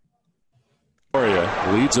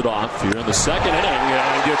 Leads it off here in the second inning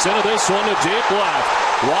and gets into this one to deep left.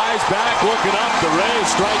 Wise back looking up. The Rays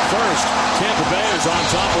strike first. Tampa Bay is on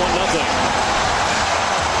top 1-0.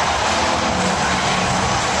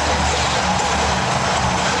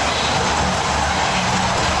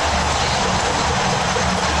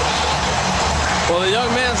 Well, the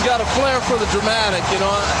young man's got a flair for the dramatic.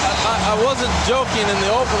 I wasn't joking in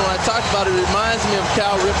the open when I talked about it. It reminds me of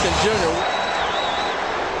Cal Ripken Jr.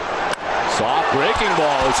 Soft breaking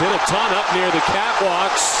ball is hit a ton up near the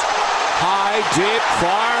catwalks. High, deep,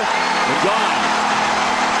 far, and gone.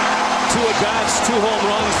 2 at-bats, 2 home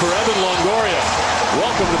runs for Evan Longoria.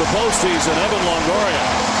 Welcome to the postseason, Evan Longoria.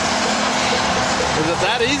 Is it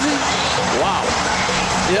that easy? Wow.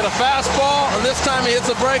 He hit a fastball, and this time he hits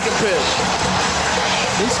a breaking pitch.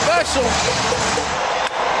 He's special.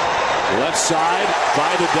 Left side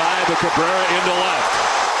by the dive of Cabrera into left.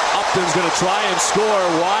 Upton's going to try and score.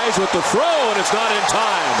 Wise with the throw, and it's not in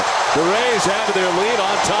time. The Rays add to their lead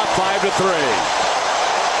on top 5-3.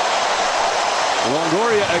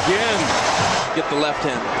 Longoria again. Get the left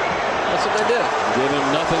hand. That's what they did. Give him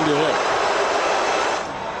nothing to hit.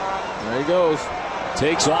 There he goes.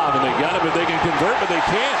 Takes off, and they got him, but they can convert, but they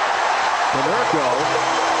can't. Konerko.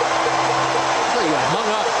 Longoria hung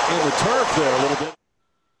up in the turf there a little bit.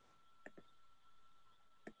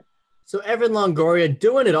 So Evan Longoria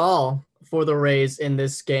doing it all for the Rays in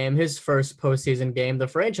this game, his first postseason game, the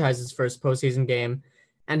franchise's first postseason game,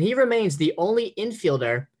 and he remains the only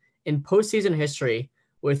infielder in postseason history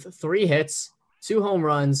with 3 hits, 2 home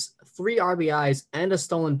runs, 3 RBIs, and a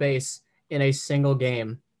stolen base in a single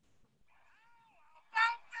game.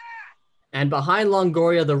 And behind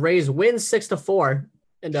Longoria, the Rays win 6-4,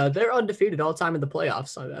 and they're undefeated all time in the playoffs.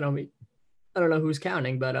 So I don't know who's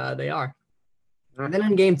counting, but they are. And then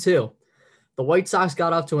in game 2, the White Sox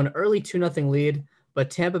got off to an early 2-0 lead, but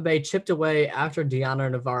Tampa Bay chipped away after Dioner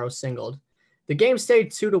Navarro singled. The game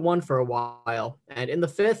stayed 2-1 for a while, and in the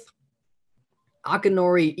 5th,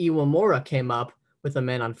 Akinori Iwamura came up with a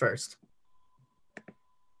man on first.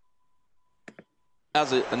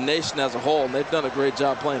 As a nation as a whole, and they've done a great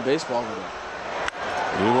job playing baseball with him.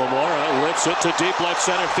 Iwamura lifts it to deep left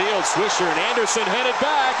center field. Swisher and Anderson headed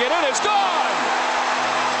back, and it is gone!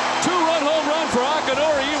 2-run home run for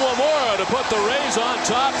Akinori Iwamura to put the Rays on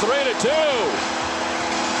top 3-2.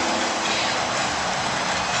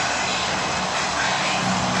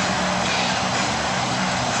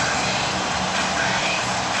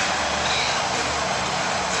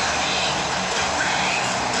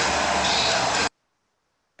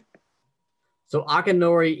 So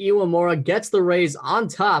Akinori Iwamura gets the Rays on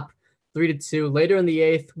top 3-2. Later in the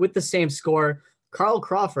 8th, with the same score, Carl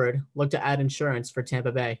Crawford looked to add insurance for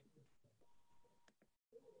Tampa Bay.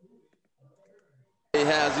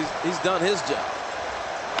 He's done his job.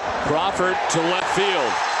 Crawford to left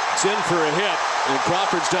field. It's in for a hit, and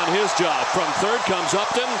Crawford's done his job. From third comes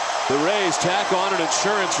Upton. The Rays tack on an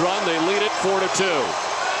insurance run. They lead it 4-2.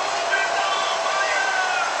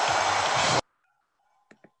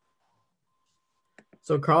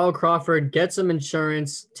 So Carl Crawford gets some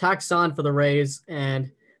insurance, tacks on for the Rays,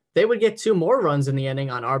 and they would get 2 more runs in the inning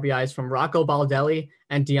on RBIs from Rocco Baldelli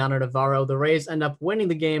and Dioner Navarro. The Rays end up winning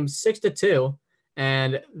the game 6-2,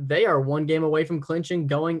 and they are 1 game away from clinching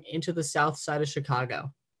going into the south side of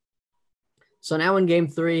Chicago. So now in game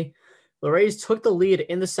 3, the Rays took the lead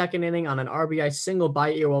in the 2nd inning on an RBI single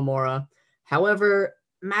by Iwamura. However,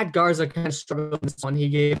 Matt Garza kind of struggled with this one. He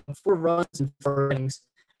gave 4 runs in 4 innings.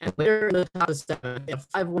 And later in the top of 7th, a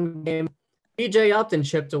 5-1 game, BJ Upton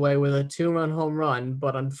chipped away with a 2-run home run,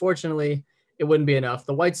 but unfortunately, it wouldn't be enough.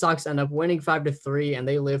 The White Sox end up winning 5-3, and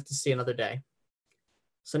they live to see another day.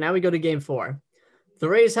 So now we go to game 4. The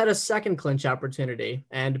Rays had a second clinch opportunity,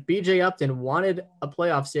 and BJ Upton wanted a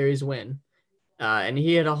playoff series win, and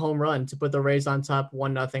he hit a home run to put the Rays on top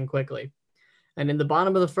 1-0 quickly. And in the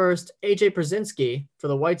bottom of the 1st, AJ Pierzynski for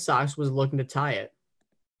the White Sox was looking to tie it.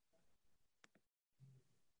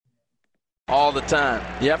 All the time.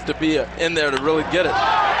 You have to be in there to really get it.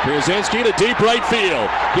 Pierzynski to deep right field.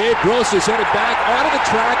 Gabe Gross is headed back onto the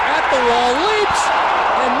track at the wall, leaps,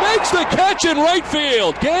 and makes the catch in right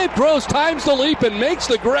field. Gabe Gross times the leap and makes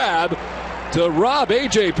the grab to rob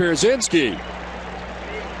A.J. Pierzynski.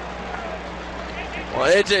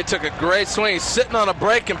 Well, A.J. took a great swing. He's sitting on a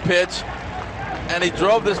breaking pitch, and he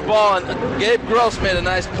drove this ball, and Gabe Gross made a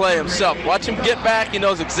nice play himself. Watch him get back. He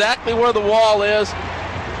knows exactly where the wall is,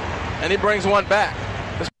 and he brings one back.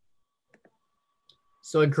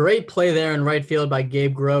 So a great play there in right field by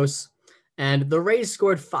Gabe Gross. And the Rays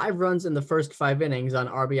scored 5 runs in the first 5 innings on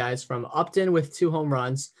RBIs from Upton with 2 home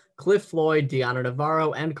runs, Cliff Floyd, Dioner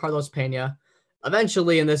Navarro, and Carlos Pena.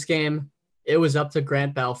 Eventually in this game, it was up to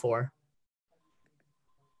Grant Balfour.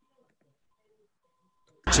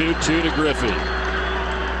 2-2 to Griffey.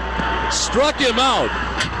 Struck him out.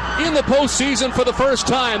 In the postseason for the first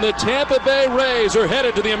time, the Tampa Bay Rays are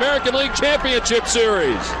headed to the American League Championship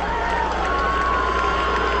Series.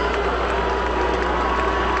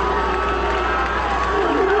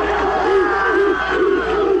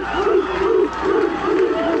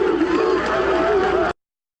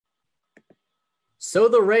 So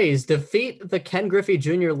the Rays defeat the Ken Griffey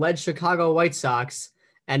Jr.-led Chicago White Sox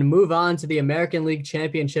and move on to the American League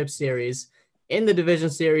Championship Series. In the division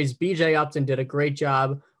series, B.J. Upton did a great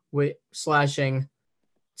job with slashing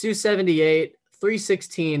 278,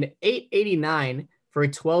 316, 889 for a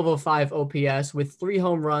 1205 OPS with 3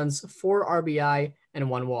 home runs, 4 RBI, and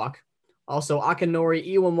 1 walk. Also,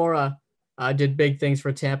 Akinori Iwamura did big things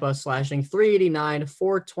for Tampa, slashing 389,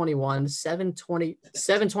 421,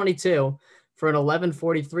 722 for an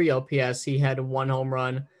 1143 OPS. He had 1 home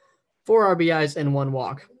run, 4 RBIs, and 1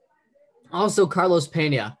 walk. Also, Carlos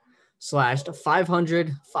Pena slashed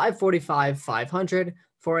 500, 545, 500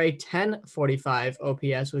 for a 1045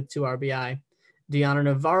 OPS with 2 RBI. Dioner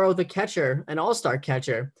Navarro, the catcher, an all-star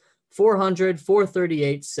catcher, 400,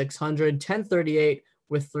 438, 600, 1038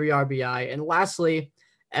 with 3 RBI. And lastly,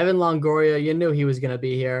 Evan Longoria, you knew he was going to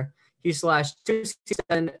be here. He slashed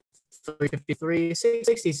 267, 353,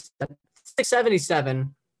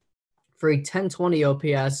 677 for a 1020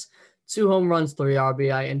 OPS, 2 home runs, 3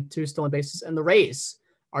 RBI, and 2 stolen bases. And the Rays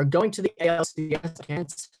are going to the ALCS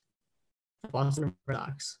against Boston Red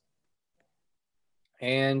Sox.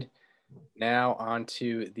 And now on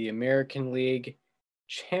to the American League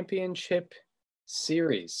Championship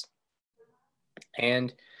Series.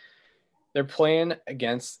 And they're playing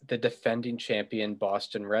against the defending champion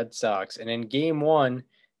Boston Red Sox. And in game 1,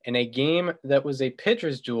 in a game that was a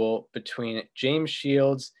pitcher's duel between James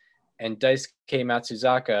Shields and Daisuke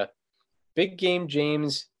Matsuzaka, big game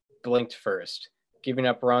James blinked first, giving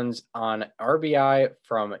up runs on RBI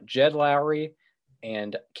from Jed Lowry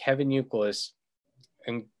and Kevin Youkilis.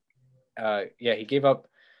 And he gave up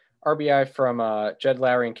RBI from Jed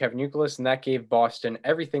Lowry and Kevin Youkilis, and that gave Boston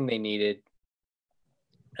everything they needed.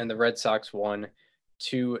 And the Red Sox won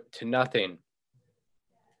 2-0.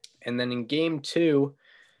 And then in game 2,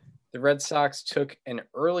 the Red Sox took an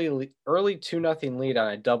early 2-0 lead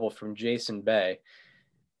on a double from Jason Bay.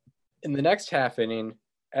 In the next half inning,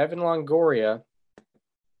 Evan Longoria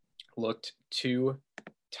looked to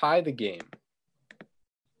tie the game.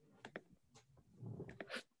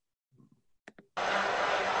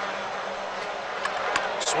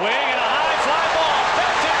 Swing and a high fly ball.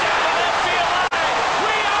 Belted down the left field line.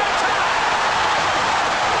 We are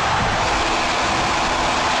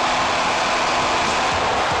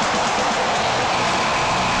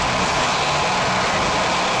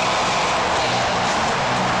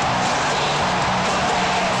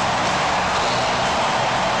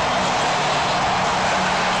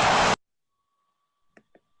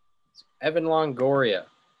Evan Longoria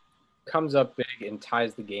comes up big and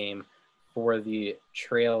ties the game for the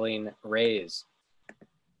trailing Rays.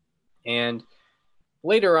 And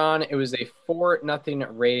later on, it was a 4-0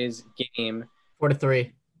 Rays game.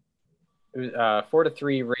 4-3. It was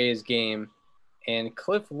 4-3 Rays game, and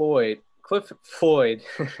Cliff Floyd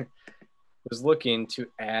was looking to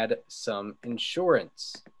add some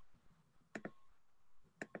insurance.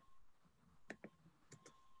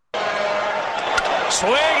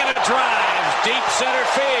 swing and a drive. Deep center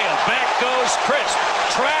field. Back goes Crisp.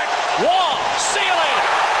 Track, wall, see you later.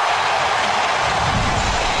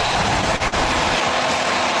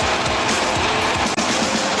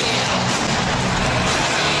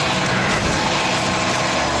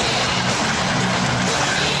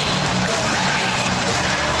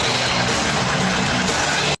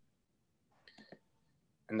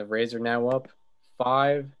 And the Rays are now up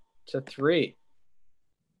 5-3.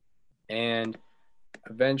 And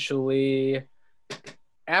eventually,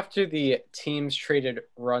 after the teams traded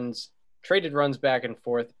runs back and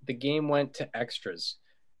forth, the game went to extras.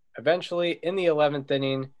 Eventually, in the 11th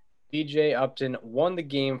inning, B.J. Upton won the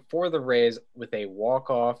game for the Rays with a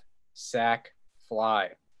walk-off sac fly.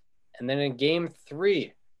 And then in Game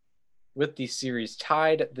 3, with the series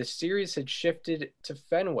tied, the series had shifted to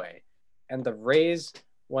Fenway, and the Rays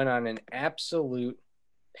went on an absolute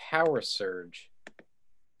power surge.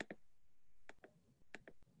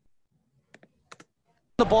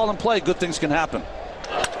 The ball in play, good things can happen.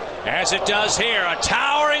 As it does here, a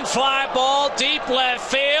towering fly ball, deep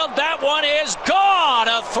left field. That one is gone.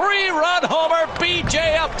 A 3-run homer,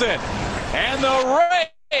 B.J. Upton. And the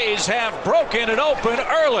Rays have broken it open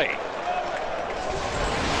early.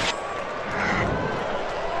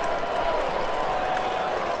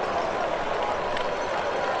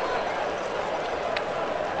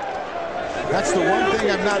 That's the one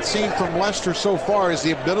thing I've not seen from Lester so far is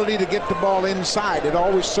the ability to get the ball inside. It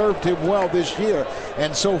always served him well this year,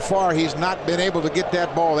 and so far he's not been able to get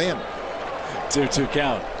that ball in. 2-2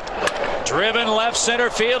 count. Driven left center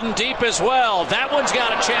field and deep as well. That one's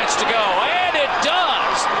got a chance to go, and it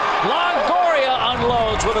does. Longoria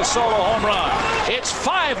unloads with a solo home run. It's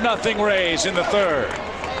 5-0 Rays in the third.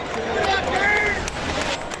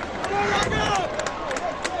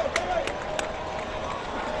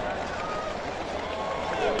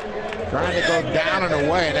 Trying to go down and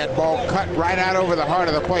away, and that ball cut right out over the heart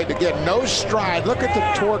of the plate to get no stride. Look at the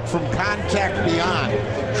torque from contact beyond.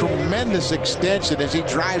 Tremendous extension as he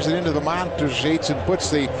drives it into the monitor sheets and puts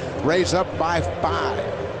the Rays up by 5.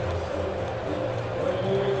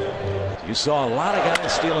 You saw a lot of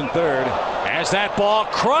guys stealing third. As that ball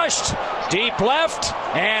crushed deep left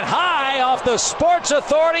and high off the Sports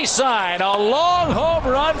Authority sign. A long home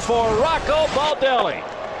run for Rocco Baldelli.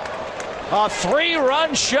 A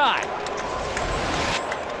 3-run shot.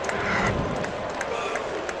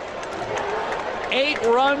 Eight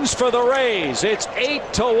runs for the Rays. It's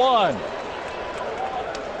 8-1.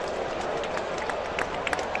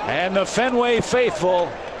 And the Fenway faithful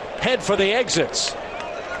head for the exits.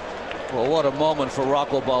 Well, what a moment for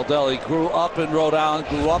Rocco Baldelli. Grew up in Rhode Island,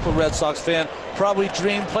 grew up a Red Sox fan, probably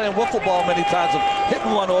dreamed playing wiffle ball many times of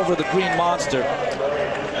hitting one over the Green Monster.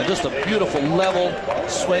 And just a beautiful level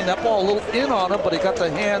swing. That ball a little in on him, but he got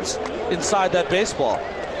the hands inside that baseball.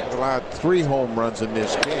 Allowed 3 home runs in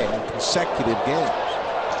this game, consecutive games.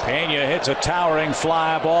 Pena hits a towering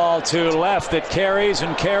fly ball to left that carries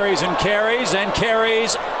and carries and carries and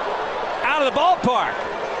carries out of the ballpark.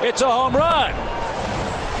 It's a home run.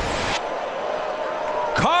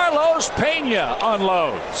 Carlos Pena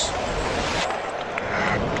unloads.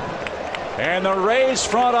 And the Rays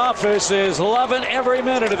front office is loving every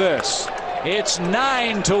minute of this. It's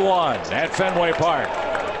 9-1 at Fenway Park.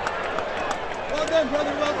 Well done,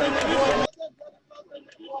 brother. Well done.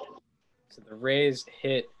 So the Rays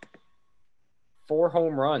hit 4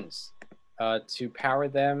 home runs to power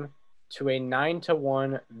them to a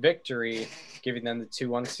 9-1 victory, giving them the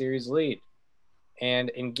 2-1 series lead. And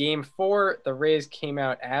in Game 4, the Rays came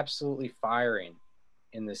out absolutely firing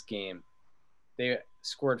in this game. They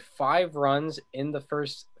scored 5 runs in the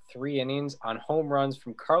first 3 innings on home runs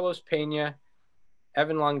from Carlos Pena,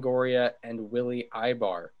 Evan Longoria, and Willie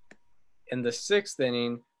Ibar. In the 6th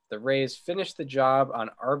inning, the Rays finished the job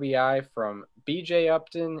on RBI from B.J.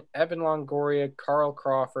 Upton, Evan Longoria, Carl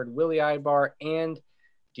Crawford, Willie Ibar, and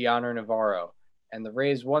Dioner Navarro. And the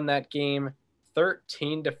Rays won that game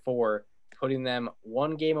 13-4, putting them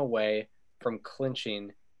 1 game away from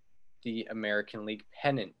clinching the American League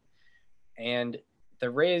pennant. And the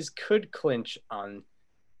Rays could clinch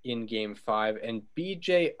in Game 5, and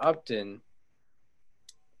B.J. Upton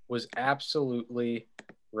was absolutely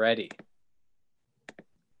ready.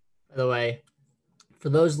 By the way, for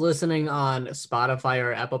those listening on Spotify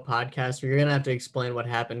or Apple Podcasts, you're going to have to explain what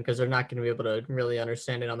happened because they're not going to be able to really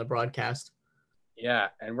understand it on the broadcast. Yeah,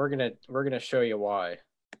 and we're gonna show you why.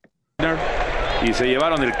 Y se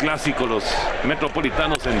llevaron el clásico los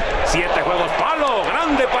Metropolitanos en 7 juegos. Palo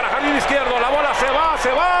grande para jardín izquierdo. La bola se va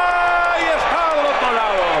y está del otro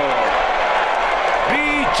lado.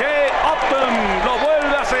 B.J. Upton lo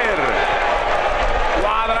vuelve a hacer.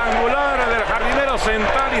 Cuadrangular del jardinero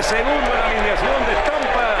central y segundo en la alineación de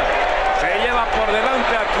Tampa. Se lleva por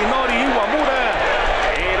delante a Kinori Iwamura.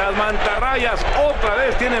 Y las mantarrayas otra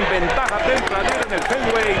vez tienen ventaja tempranera en el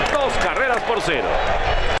Fenway. 2-0.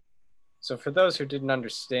 So for those who didn't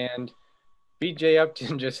understand, B.J.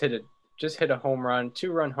 Upton just hit a home run,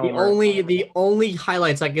 2-run homer. The only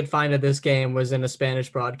highlights I could find of this game was in a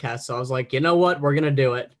Spanish broadcast. So I was like, you know what, we're gonna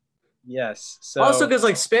do it. Yes. So also, because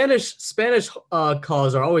like Spanish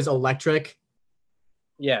calls are always electric.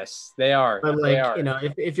 Yes, they are. But like, they are. you know,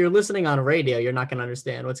 if you're listening on radio, you're not gonna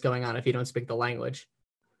understand what's going on if you don't speak the language.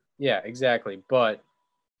 Yeah, exactly. But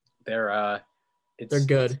they're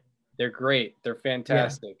good. They're great. They're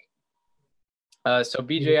fantastic. Yeah. So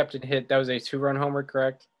B.J. Upton hit. That was a 2-run homer,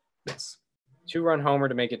 correct? Yes. 2-run homer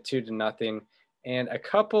to make it 2-0. And a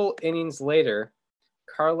couple innings later,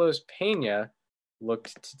 Carlos Pena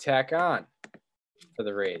looked to tack on for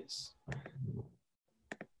the Rays.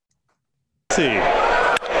 Sí.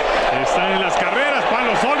 Están en las carreras.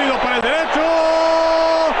 Palo sólido para el derecho.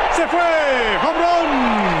 Se fue. Home run.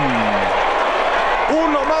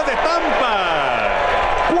 Uno más de Tampa.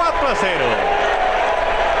 4-0.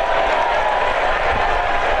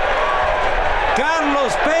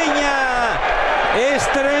 Carlos Peña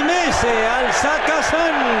estremece al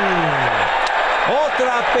Zacazán.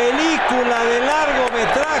 Otra película de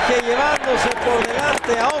largometraje llevándose por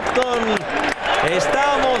delante a Upton.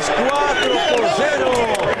 Estamos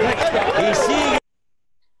 4-0 y sigue.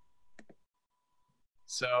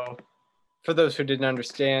 So, for those who didn't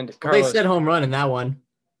understand, Carlos, they said home run in that one.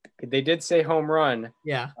 They did say home run.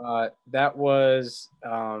 Yeah. That was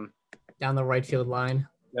down the right field line.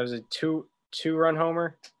 That was a two-run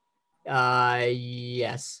homer.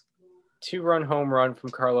 Yes. 2-run home run from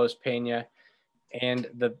Carlos Pena. And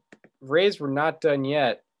the Rays were not done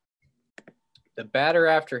yet. The batter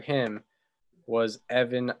after him was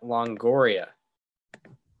Evan Longoria.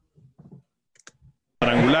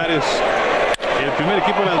 Cuadrangulares. El primer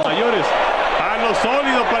equipo de las mayores. Palo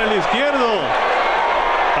sólido para el izquierdo.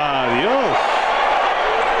 Adiós.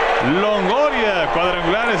 Longoria.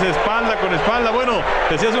 Cuadrangulares espalda con espalda. Bueno,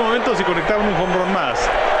 decía hace un momento si conectaban un home run más.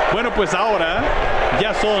 Bueno, pues ahora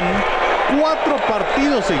ya son 4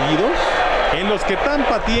 partidos seguidos en los que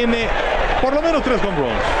Tampa tiene por lo menos 3 home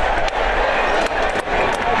runs.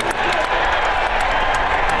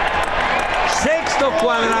 Sexto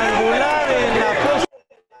cuadrangular en la post.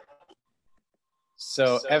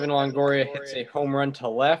 So Evan Longoria hits a home run to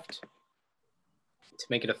left to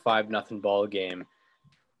make it a 5-0 ball game.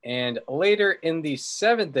 And later in the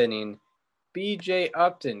 7th inning, B.J.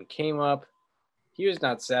 Upton came up. He was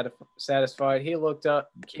not satisfied. He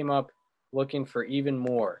came up looking for even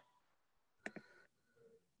more.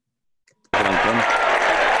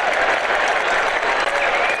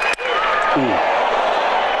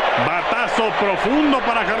 Batazo profundo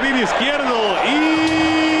para jardín izquierdo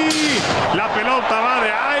y la pelota va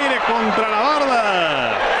de aire contra la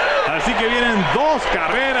barda. Así que vienen 2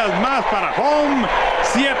 carreras más para home.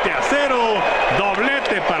 7-0,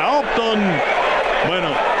 doblete para Upton. Bueno,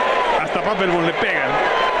 hasta Papelbon le pegan.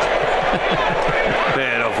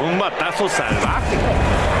 Pero fue un batazo salvaje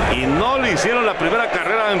y no le hicieron la primera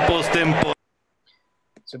carrera en postemporada.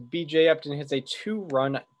 So B.J. Upton hits a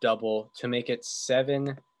 2-run double to make it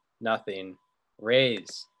 7-0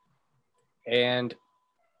 Rays. And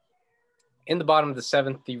in the bottom of the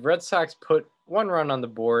 7th, the Red Sox put 1 run on the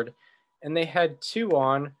board, and they had 2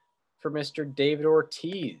 on for Mr. David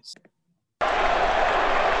Ortiz.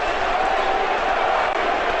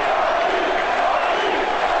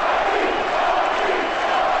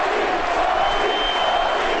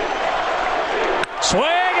 Swing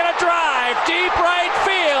and a drive, deep right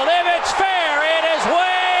field. If it's fair, it is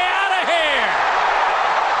way out of here.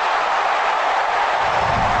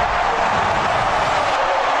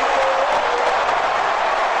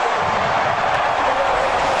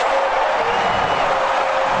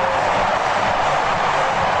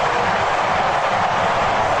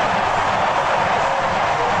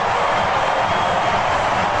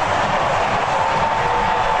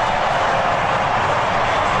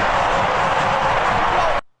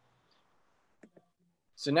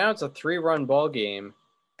 So now it's a 3-run ball game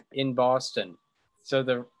in Boston. So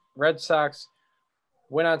the Red Sox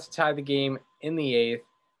went on to tie the game in the 8th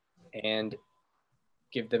and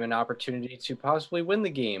give them an opportunity to possibly win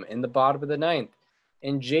the game in the bottom of the 9th.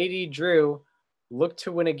 And J.D. Drew looked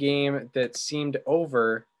to win a game that seemed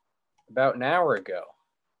over about an hour ago.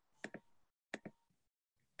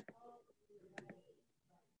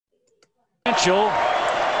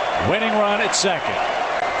 Winning run at second.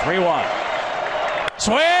 3-1.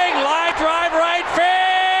 Swing, line drive, right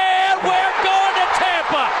field. We're going to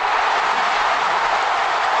Tampa.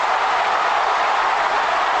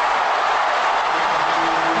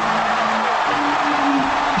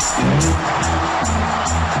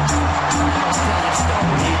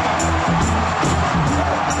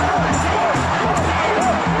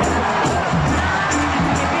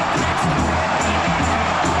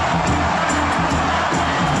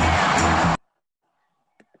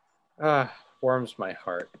 Warms my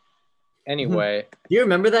heart. Anyway. Do you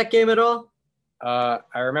remember that game at all? I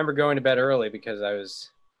remember going to bed early because I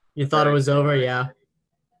was... You thought it was over? Yeah.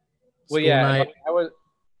 Well, yeah. I was.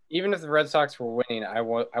 Even if the Red Sox were winning, I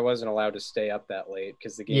wasn't allowed to stay up that late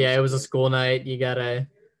because the game... Yeah, it was a school night. You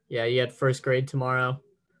had first grade tomorrow.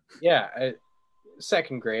 Yeah,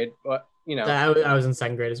 2nd grade, but, you know. I was in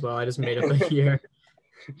 2nd grade as well. I just made up a year.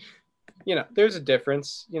 You know, there's a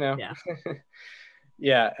difference, you know. Yeah.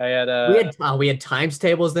 Yeah, I had we had times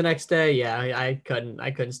tables the next day. Yeah, I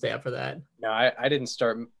couldn't stay up for that. No, I didn't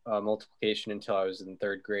start multiplication until I was in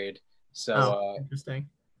 3rd grade. So interesting.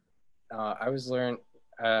 I was learning.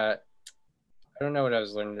 I don't know what I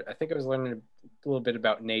was learning. I think I was learning a little bit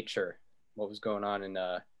about nature, what was going on in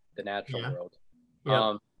the natural world.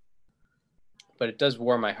 Yeah. But it does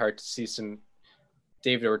warm my heart to see some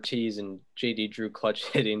David Ortiz and J.D. Drew clutch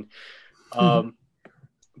hitting. But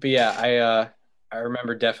yeah, I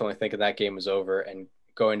remember definitely thinking that game was over and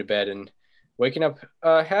going to bed and waking up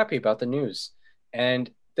happy about the news.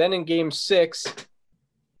 And then in game 6,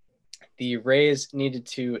 the Rays needed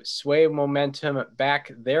to sway momentum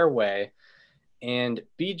back their way, and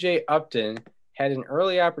B.J. Upton had an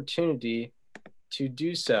early opportunity to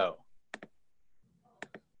do so.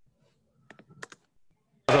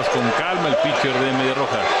 Con calma el pitcher de Medias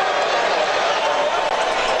Rojas.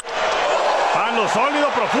 Palo sólido,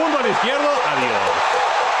 profundo a la izquierda. Adiós.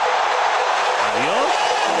 Adiós.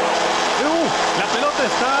 La pelota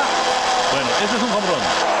está... Bueno, este es un home run.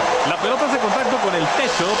 La pelota hace contacto con el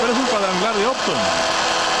techo, pero es un cuadrangular de Upton.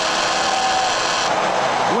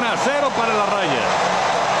 1-0 para la raya.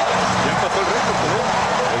 Ya pasó el récord, ¿no?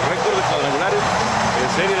 El récord de cuadrangulares en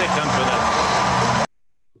serie de campeonato.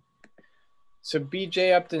 So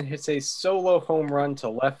B.J. Upton hits a solo home run to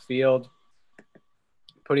left field,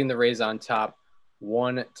 putting the Rays on top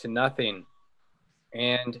 1-0.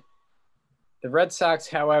 And the Red Sox,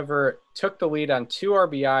 however, took the lead on 2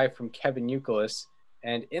 RBI from Kevin Youkilis.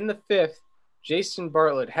 And in the 5th, Jason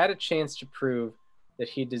Bartlett had a chance to prove that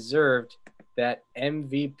he deserved that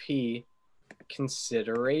MVP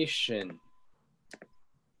consideration.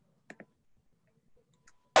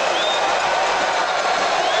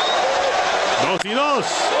 2-2.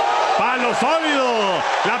 Palo sólido.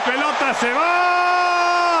 La pelota se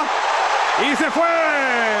va. Y se fue.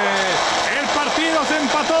 El partido se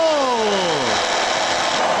empató.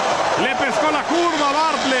 Le pescó la curva a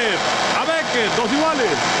Bartlett. A Beckett. 2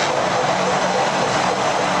 iguales.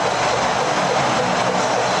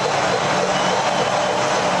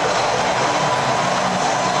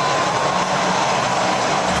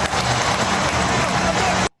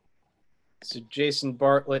 So Jason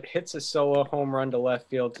Bartlett hits a solo home run to left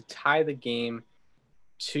field to tie the game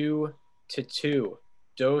 2-2,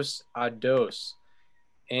 dos a dos.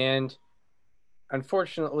 And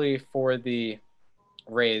unfortunately for the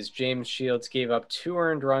Rays, James Shields gave up 2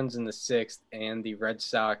 earned runs in the 6th, and the Red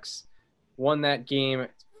Sox won that game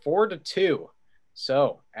 4-2.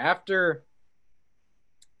 So after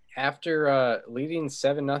leading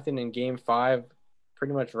 7-0 in Game 5,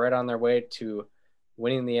 pretty much right on their way to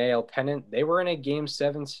winning the AL pennant, they were in a Game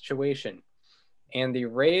 7 situation. And the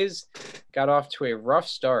Rays got off to a rough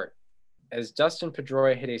start as Dustin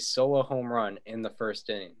Pedroia hit a solo home run in the 1st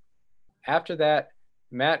inning. After that,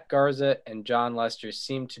 Matt Garza and John Lester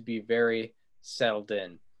seemed to be very settled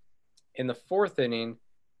in. In the 4th inning,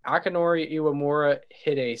 Akinori Iwamura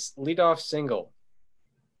hit a leadoff single,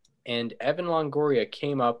 and Evan Longoria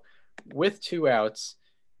came up with 2 outs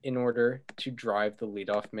in order to drive the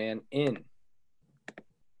leadoff man in.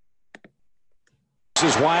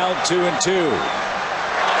 This is Wild, 2-2. Line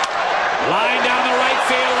down the right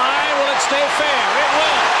field line. Will it stay fair? It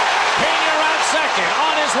will. Pena around second.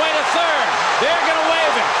 On his way to third. They're going to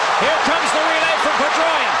wave it. Here comes the relay from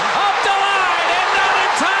Pedroia. Up the line and not in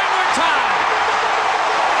time. We're tied.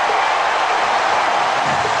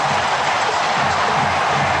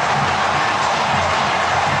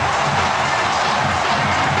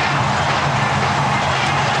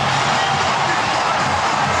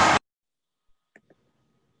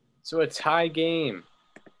 So a tie game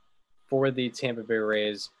for the Tampa Bay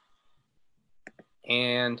Rays.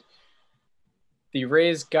 And the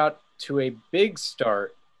Rays got to a big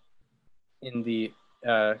start in the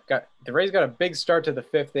Rays got a big start to the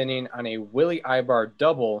 5th inning on a Willie Ibar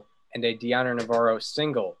double and a Dioner Navarro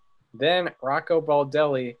single. Then Rocco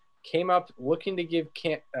Baldelli came up looking to give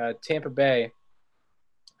Tampa Bay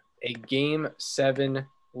a Game 7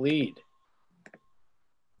 lead.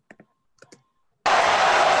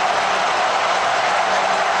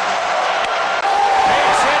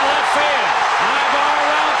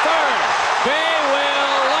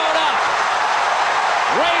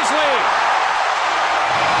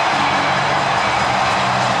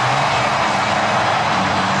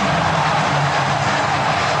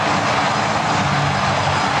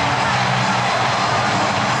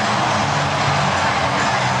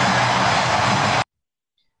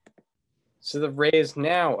 So the Rays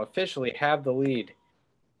now officially have the lead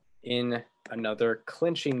in another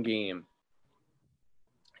clinching game.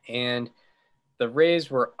 And the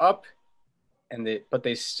Rays were up, but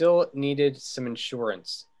they still needed some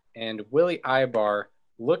insurance. And Willie Ibar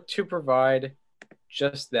looked to provide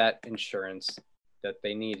just that insurance that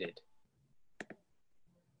they needed.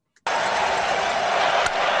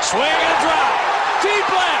 Swing and a drive. Deep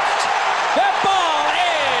left. That ball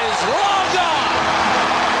is long gone.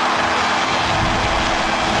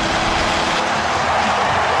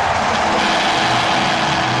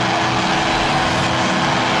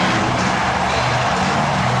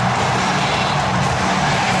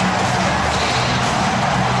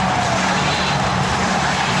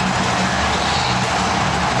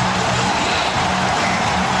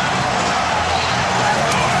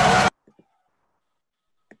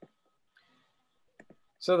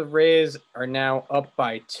 So the Rays are now up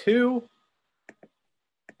by 2.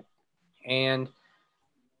 And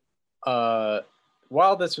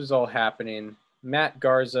while this was all happening, Matt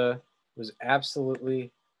Garza was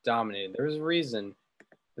absolutely dominating. There was a reason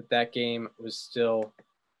that game was still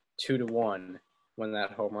 2-1 when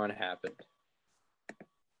that home run happened.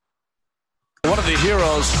 One of the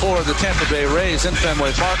heroes for the Tampa Bay Rays in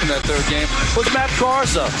Fenway Park in that 3rd game was Matt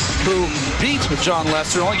Garza, who beat John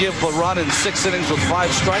Lester, only gave up a run in 6 innings with 5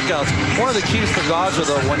 strikeouts. One of the keys for Garza,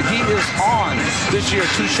 though, when he is on this year,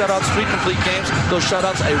 2 shutouts, 3 complete games, those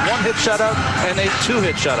shutouts, a 1-hit shutout and a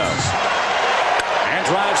 2-hit shutout. And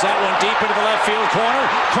drives that one deep into the left field corner.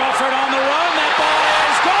 Crawford on the run. That ball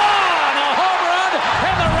is gone. A home run,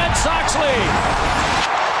 and the Red Sox lead.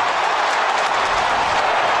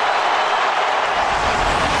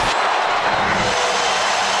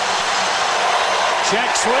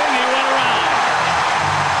 Check swing, he went around.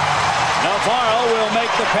 Navarro will make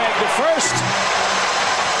the peg to first.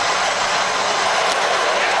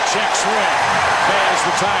 Check swing, Baez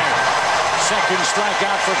retired. Second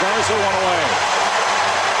strikeout for Garza, one away.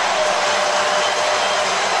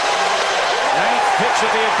 Ninth pitch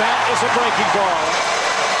of the at-bat is a breaking ball.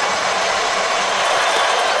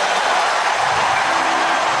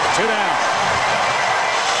 2 down.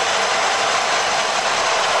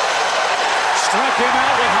 Struck him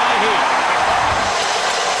out with high heat.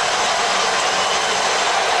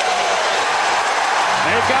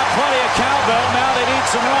 They've got plenty of cowbell. Now they need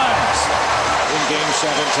some runs in Game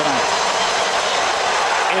 7 tonight.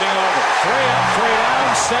 Inning over. 3 up, 3 down,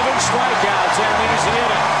 7 strikeouts, and he's the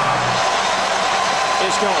inning.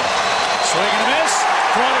 Is going. Swing and a miss.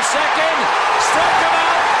 Throw to second. Strike him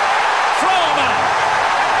out. Throw him out.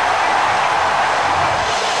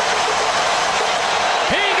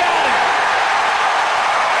 He got it.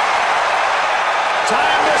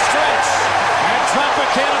 Time to stretch at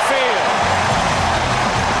Tropicana Field.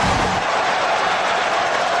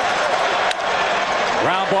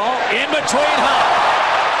 Ground ball in between high.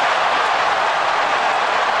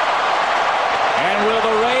 And will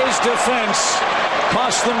the Rays defense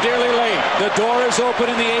cost them dearly late? The door is open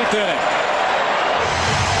in the 8th inning.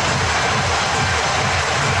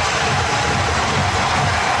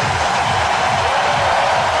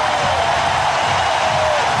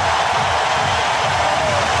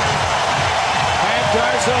 Matt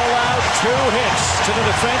Garza allowed 2 hits to the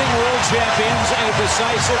defending world champions in a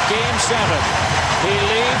decisive Game 7. He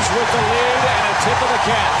leads with the lead and a tip of the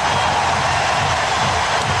cap.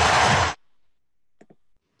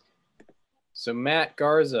 So Matt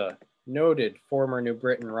Garza, noted former New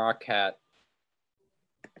Britain Rock Cat,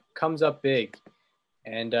 comes up big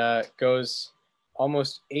and goes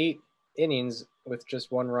almost 8 innings with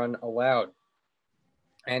just 1 run allowed.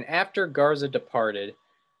 And after Garza departed,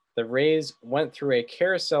 the Rays went through a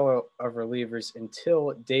carousel of relievers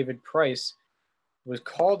until David Price was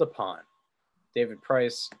called upon. David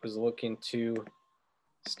Price was looking to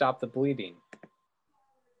stop the bleeding.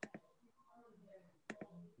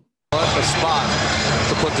 What a spot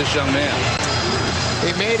to put this young man.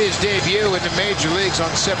 He made his debut in the major leagues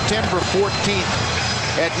on September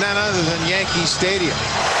 14th at none other than Yankee Stadium.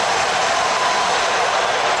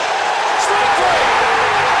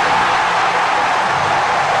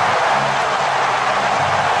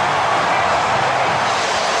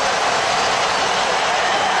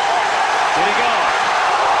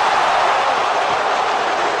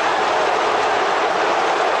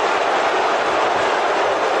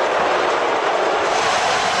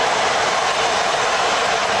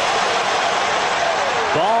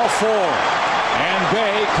 Ball 4, and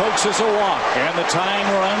Bay coaxes a walk, and the tying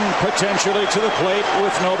run potentially to the plate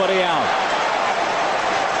with nobody out.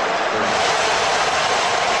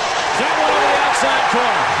 That one over the outside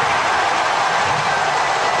corner.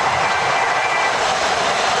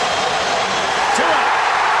 Two out.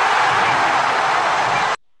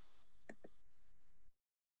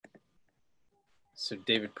 So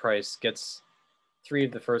David Price gets 3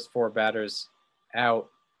 of the first 4 batters out.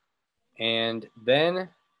 And then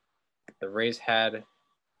the Rays had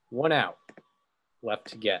 1 out left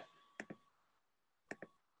to get.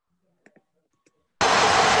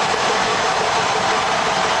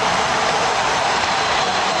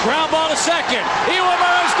 Ground ball to second.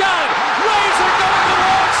 Iwamoto's got it. Rays are going to the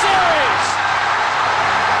World Series.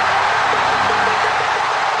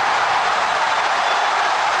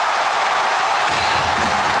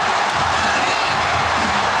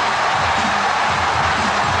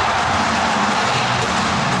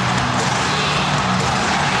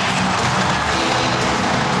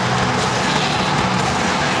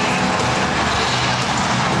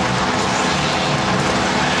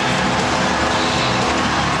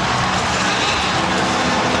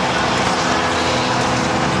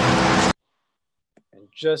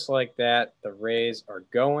 Just like that, the Rays are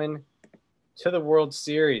going to the World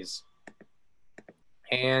Series.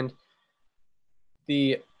 And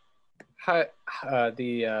the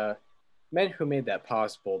men who made that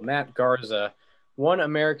possible, Matt Garza, won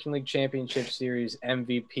American League Championship Series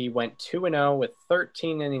MVP, went 2-0 with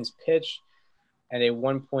 13 innings pitched and a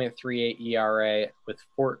 1.38 ERA with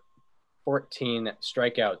 14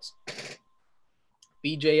 strikeouts.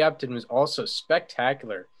 BJ Upton was also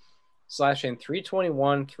spectacular, slashing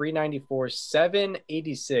 321, 394,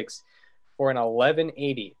 786 for an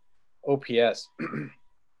 1180 OPS.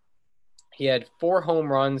 He had 4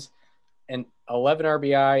 home runs and 11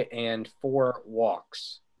 RBI and 4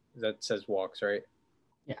 walks. That says walks, right?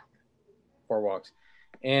 Yeah. 4 walks.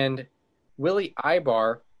 And Willie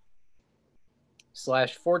Ibar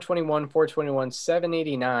slashed 421, 421,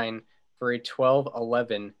 789 for a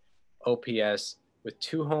 1211 OPS with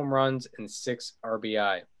 2 home runs and 6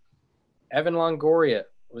 RBI. Evan Longoria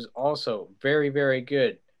was also very, very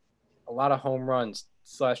good. A lot of home runs,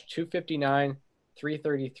 /259,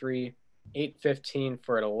 333, 815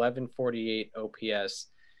 for an 1148 OPS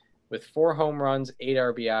with 4 home runs, 8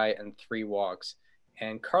 RBI, and 3 walks.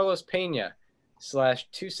 And Carlos Pena,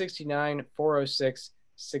 /269, 406,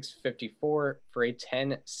 654 for a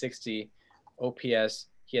 1060 OPS.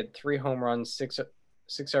 He had 3 home runs, 6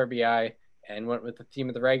 RBI, and went with the theme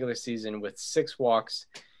of the regular season with 6 walks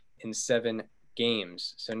in 7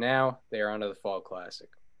 games. So now they are on to the Fall Classic.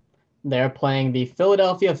 They're playing the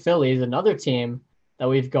Philadelphia Phillies, another team that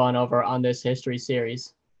we've gone over on this history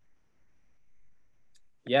series.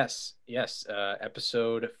 Yes.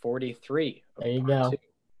 Episode 43. There you go.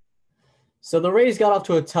 So the Rays got off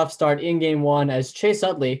to a tough start in Game 1 as Chase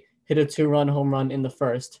Utley hit a 2-run home run in the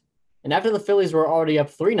first. And after the Phillies were already up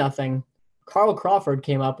 3-0, Carl Crawford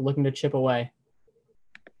came up looking to chip away.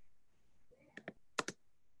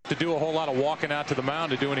 To do a whole lot of walking out to the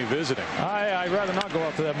mound to do any visiting. I'd rather not go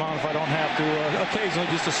out to that mound if I don't have to. Occasionally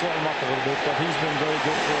just to slow him up a little bit, but he's been very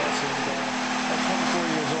good for us. And at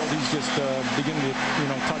 24 years old, he's just beginning to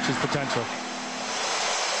touch his potential.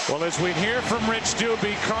 Well, as we hear from Rich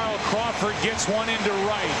Doobie, Carl Crawford gets one into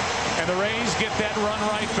right, and the Rays get that run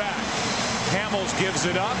right back. Hamels gives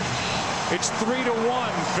it up. It's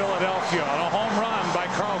 3-1 Philadelphia on a home run by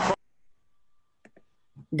Carl Crawford.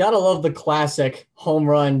 Gotta love the classic home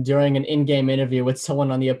run during an in-game interview with someone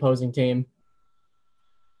on the opposing team.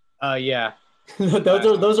 Yeah.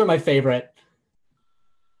 those are my favorite.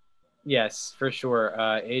 Yes, for sure.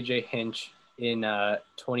 AJ Hinch in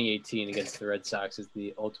 2018 against the Red Sox is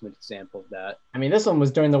the ultimate example of that. I mean, this one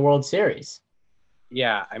was during the World Series.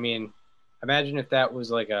 Yeah, I mean, imagine if that was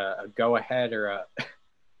like a go-ahead or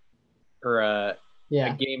a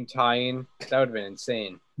game tie-in. That would have been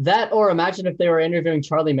insane. That, or imagine if they were interviewing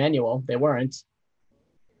Charlie Manuel. They weren't.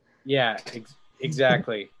 Yeah,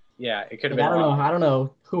 exactly. Yeah, it could have been. I don't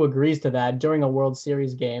know who agrees to that during a World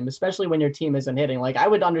Series game, especially when your team isn't hitting. Like, I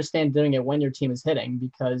would understand doing it when your team is hitting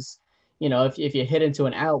because, if you hit into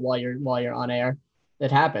an out while you're on air,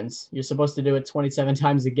 it happens. You're supposed to do it 27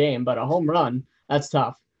 times a game, but a home run, that's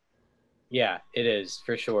tough. Yeah, it is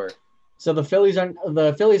for sure. So the Phillies are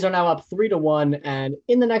now up 3-1, and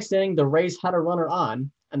in the next inning, the Rays had a runner on,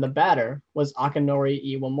 and the batter was Akinori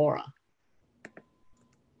Iwamura.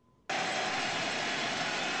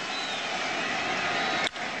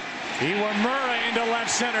 Iwamura into left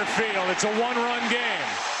center field. It's a 1-run game.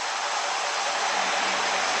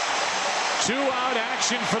 2-out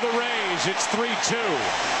action for the Rays. It's 3-2.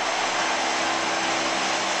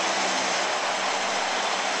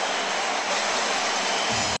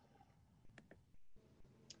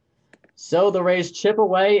 So the Rays chip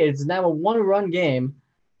away. It's now a 1-run game,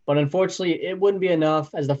 but unfortunately it wouldn't be enough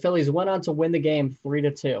as the Phillies went on to win the game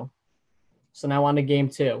 3-2. So now on to Game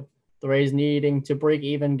 2. The Rays needing to break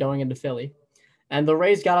even going into Philly. And the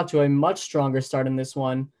Rays got up to a much stronger start in this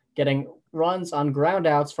one, getting runs on ground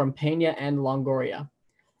outs from Pena and Longoria.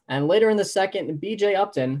 And later in the second, B.J.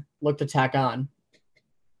 Upton looked to tack on.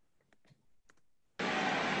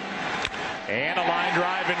 And a line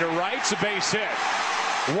drive into right, it's a base hit.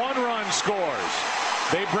 1 run scores.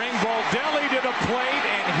 They bring Baldelli to the plate,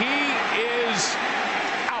 and he is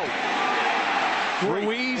out.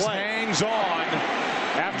 Ruiz hangs on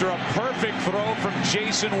after a perfect throw from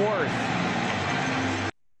Jason Worth.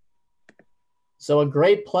 So a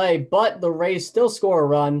great play, but the Rays still score a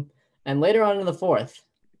run. And later on in the fourth,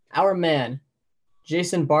 our man,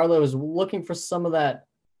 Jason Barlow, is looking for some of that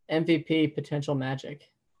MVP potential magic.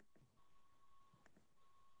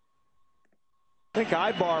 I think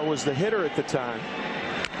Ibar was the hitter at the time.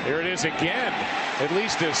 Here it is again. At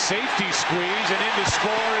least a safety squeeze, and in to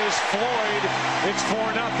score is Floyd. It's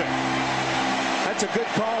 4-0. That's a good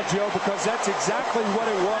call, Joe, because that's exactly what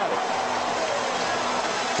it was.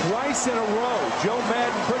 Twice in a row, Joe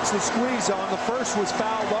Madden puts the squeeze on. The first was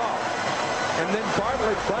fouled off. And then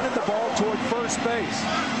Bartlett bunted the ball toward first base.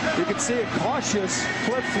 You can see a cautious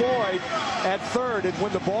Cliff Floyd at third, and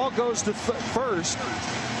when the ball goes to first,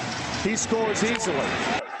 he scores easily.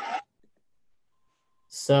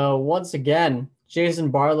 So once again, Jason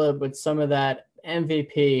Bartlett with some of that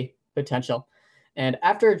MVP potential. And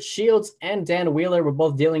after Shields and Dan Wheeler were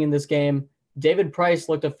both dealing in this game, David Price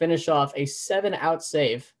looked to finish off a 7-out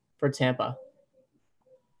save for Tampa.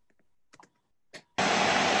 To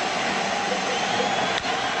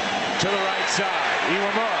the right side,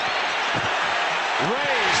 Iwamura.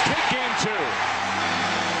 Rays take Game 2.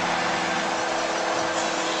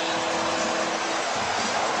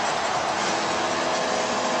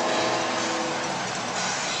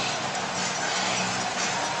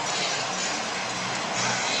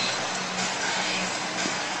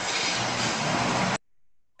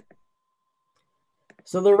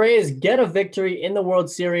 So the Rays get a victory in the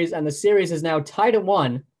World Series, and the series is now tied at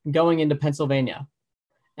 1 going into Pennsylvania.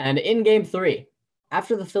 And in Game 3,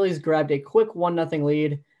 after the Phillies grabbed a quick 1-0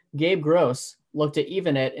 lead, Gabe Gross looked to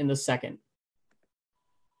even it in the second.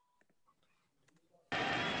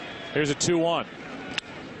 Here's a 2-1.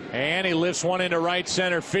 And he lifts one into right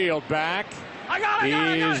center field. Back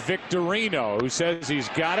is Victorino, who says he's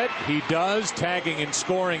got it. He does. Tagging and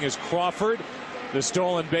scoring is Crawford. The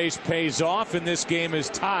stolen base pays off, and this game is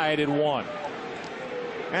tied at 1.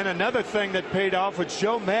 And another thing that paid off was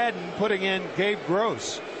Joe Madden putting in Gabe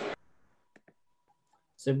Gross.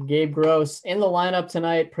 So Gabe Gross in the lineup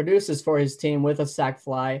tonight, produces for his team with a sac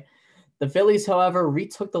fly. The Phillies, however,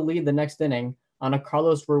 retook the lead the next inning on a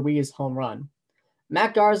Carlos Ruiz home run.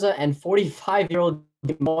 Matt Garza and 45-year-old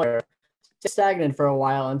Moyer stayed stagnant for a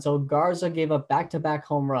while until Garza gave up back-to-back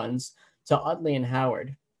home runs to Utley and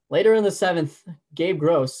Howard. Later in the 7th, Gabe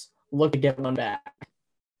Gross looked to get one back.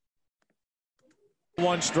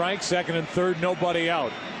 1 strike, second and third, nobody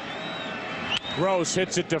out. Gross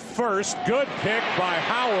hits it to first. Good pick by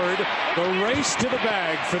Howard. The race to the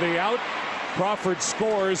bag for the out. Crawford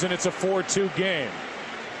scores, and it's a 4-2 game.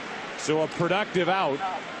 So a productive out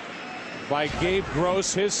by Gabe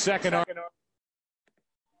Gross, his second.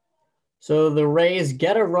 So the Rays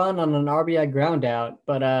get a run on an RBI ground out,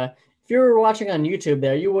 but if you were watching on YouTube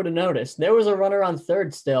there, you would have noticed there was a runner on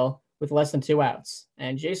third still with less than 2 outs,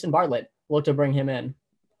 and Jason Bartlett looked to bring him in.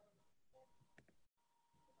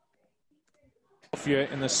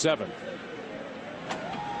 In the 7th.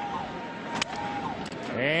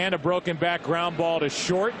 And a broken back ground ball to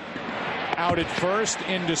short. Out at first,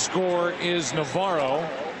 in to score is Navarro.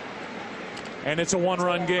 And it's a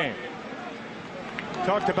 1-run game.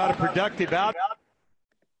 Talked about a productive out.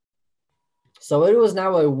 So it was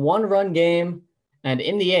now a 1-run game, and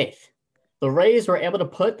in the 8th, the Rays were able to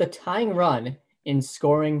put the tying run in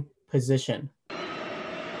scoring position.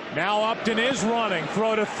 Now Upton is running.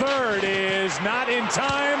 Throw to third is not in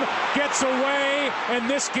time. Gets away, and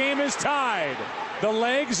this game is tied. The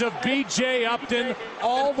legs of B.J. Upton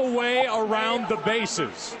all the way around the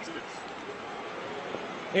bases.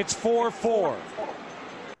 It's 4-4.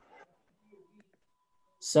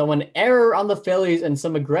 So an error on the Phillies and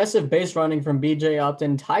some aggressive base running from B.J.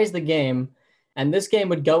 Upton ties the game, and this game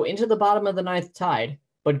would go into the bottom of the 9th tied,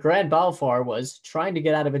 but Grant Balfour was trying to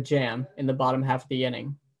get out of a jam in the bottom half of the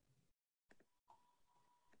inning.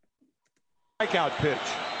 Strikeout pitch.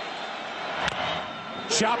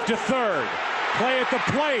 Chop to third. Play at the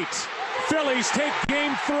plate. Phillies take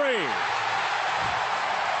game 3.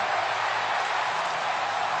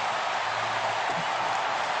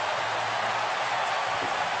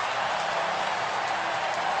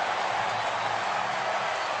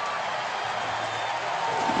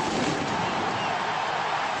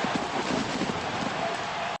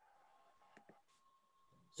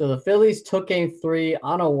 So the Phillies took game 3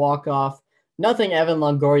 on a walk-off. Nothing Evan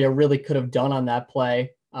Longoria really could have done on that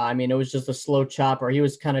play. I mean, it was just a slow chopper. He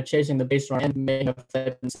was kind of chasing the base run and making a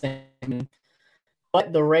flip insane.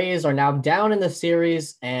 But the Rays are now down in the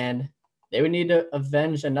series, and they would need to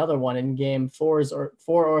avenge another one in game 4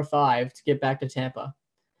 or 5 to get back to Tampa.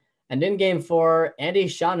 And in game 4, Andy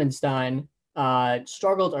Schottenstein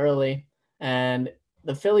struggled early, and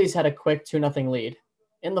the Phillies had a quick 2-0 lead.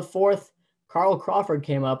 In the 4th, Carl Crawford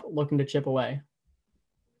came up looking to chip away.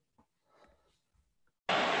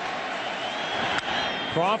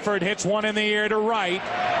 Crawford hits one in the air to right.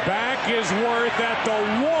 Back is Worth at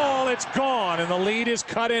the wall. It's gone, and the lead is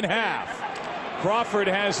cut in half. Crawford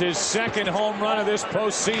has his second home run of this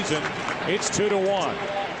postseason. It's 2-1.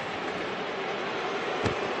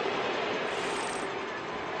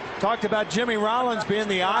 Talked about Jimmy Rollins being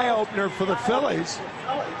the eye-opener for the Phillies.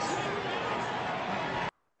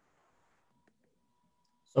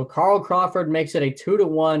 So Carl Crawford makes it a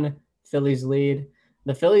 2-1 Phillies lead.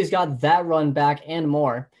 The Phillies got that run back and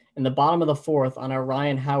more in the bottom of the 4th on a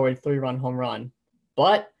Ryan Howard 3-run home run.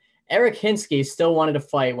 But Eric Hinsky still wanted to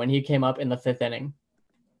fight when he came up in the 5th inning.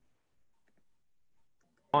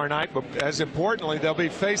 Tomorrow night, but as importantly, they'll be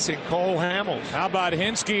facing Cole Hamels. How about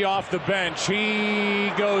Hinsky off the bench? He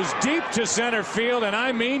goes deep to center field, and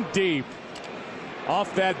I mean deep.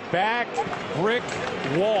 Off that back brick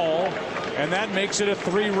wall, and that makes it a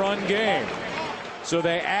 3-run game. So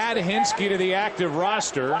they add Hinsky to the active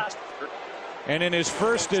roster, and in his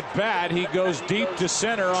first at bat, he goes deep to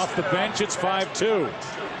center off the bench. It's 5-2.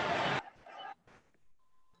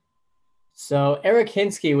 So Eric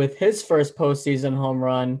Hinsky with his first postseason home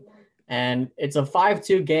run, and it's a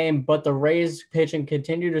 5-2 game, but the Rays pitching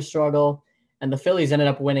continued to struggle, and the Phillies ended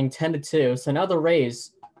up winning 10-2. So now the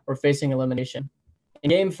Rays were facing elimination.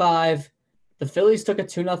 In game 5, The Phillies took a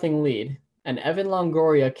 2-0 lead, and Evan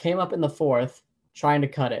Longoria came up in the fourth trying to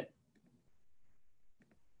cut it.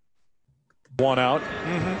 One out.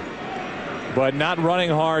 But not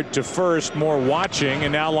running hard to first, more watching.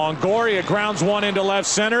 And now Longoria grounds one into left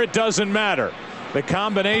center. It doesn't matter. The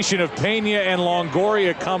combination of Pena and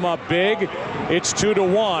Longoria come up big. It's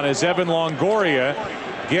 2-1 as Evan Longoria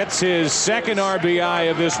gets his second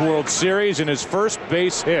RBI of this World Series and his first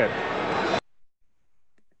base hit.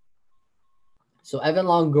 So Evan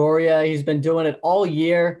Longoria, he's been doing it all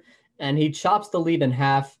year, and he chops the lead in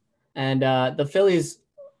half. And the Phillies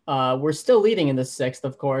were still leading in the sixth,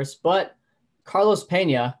 of course, but Carlos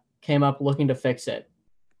Pena came up looking to fix it.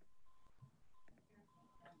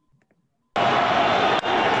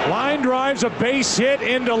 Line drives a base hit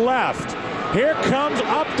into left. Here comes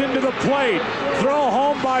Upton to the plate. Throw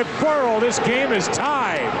home by Burrell. This game is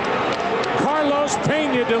tied. Carlos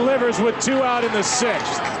Pena delivers with 2 out in the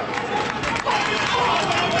sixth.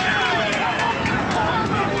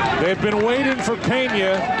 They've been waiting for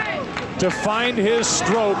Pena to find his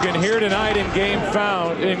stroke, and here tonight in game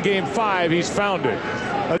 5, he's found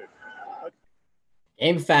it.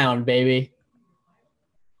 Game found, baby.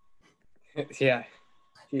 Yeah.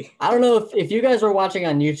 I don't know if you guys were watching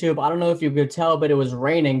on YouTube, I don't know if you could tell, but it was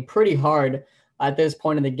raining pretty hard at this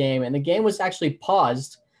point in the game. And the game was actually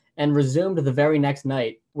paused and resumed the very next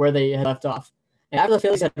night where they had left off. And after the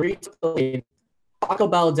Phillies had retook the lead, Rocco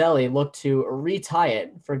Baldelli looked to retie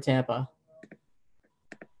it for Tampa.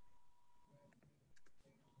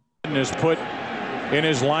 Is put in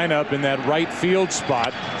his lineup in that right field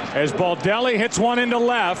spot as Baldelli hits one into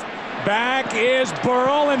left. Back is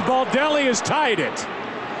Burrell, and Baldelli has tied it.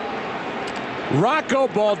 Rocco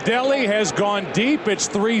Baldelli has gone deep. It's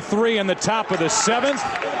 3-3 in the top of the seventh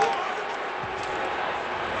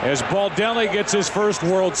as Baldelli gets his first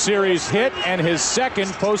World Series hit and his second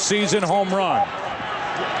postseason home run.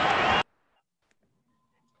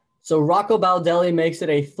 So Rocco Baldelli makes it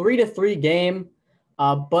a 3-3 game.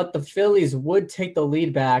 But the Phillies would take the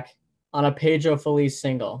lead back on a Pedro Feliz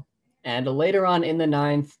single. And later on in the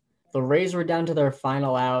ninth, the Rays were down to their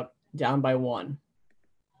final out, down by 1.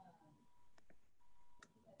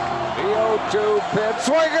 The 0-2 pitch,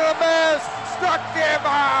 swing and a miss, struck him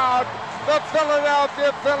out. The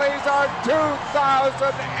Philadelphia Phillies are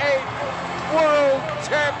 2008 World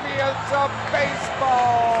Champions of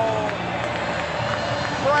Baseball.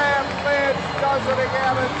 Brad Lynch does it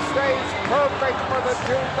again and stays perfect for the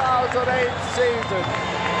 2008 season.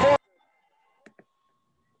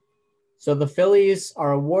 So the Phillies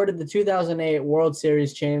are awarded the 2008 World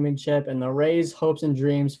Series championship, and the Rays' hopes and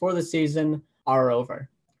dreams for the season are over.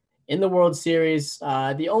 In the World Series,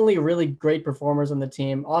 the only really great performers on the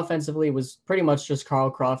team offensively was pretty much just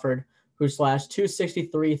Carl Crawford, who slashed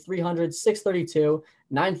 .263, 300, 632,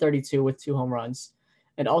 932 with 2 home runs.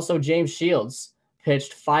 And also James Shields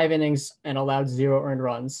pitched 5 innings and allowed 0 earned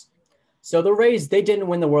runs. So the Rays, they didn't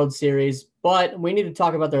win the World Series, but we need to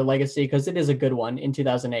talk about their legacy because it is a good one in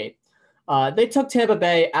 2008. They took Tampa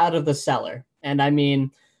Bay out of the cellar. And I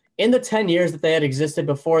mean, in the 10 years that they had existed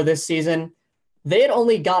before this season, they had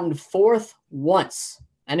only gotten 4th once,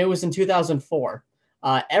 and it was in 2004.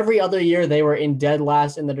 Every other year, they were in dead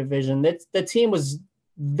last in the division. The team was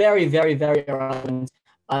very, very, very irrelevant.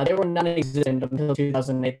 They were non-existent until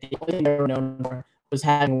 2008. The only thing they were known for was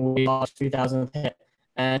having a lost 2000th hit.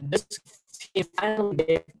 And this team finally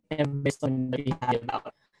gave him something to be happy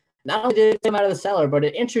about. Not only did it take him out of the cellar, but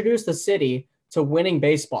it introduced the city to winning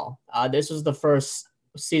baseball. This was the first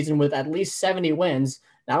season with at least 70 wins.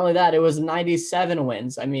 Not only that, it was 97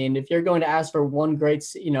 wins. I mean, if you're going to ask for one great,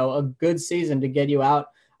 a good season to get you out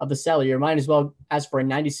of the cellar, you might as well ask for a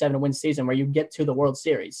 97-win season where you get to the World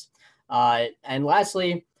Series. And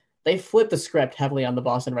lastly, they flipped the script heavily on the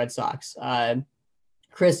Boston Red Sox.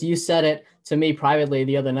 Chris, you said it to me privately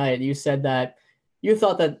the other night. You said that you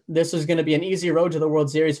thought that this was going to be an easy road to the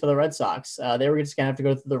World Series for the Red Sox. They were just going to have to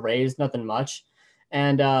go through the Rays, nothing much.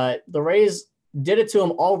 And the Rays did it to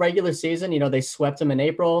them all regular season. They swept them in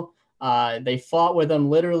April. They fought with them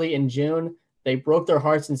literally in June. They broke their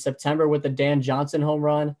hearts in September with the Dan Johnson home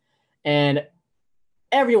run. And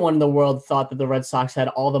everyone in the world thought that the Red Sox had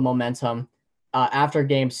all the momentum after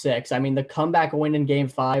Game 6. I mean, the comeback win in Game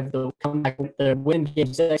 5, the win in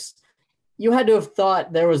Game 6, you had to have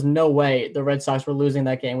thought there was no way the Red Sox were losing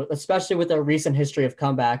that game, especially with their recent history of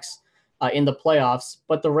comebacks in the playoffs.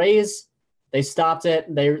 But the Rays, they stopped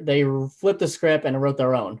it. They flipped the script and wrote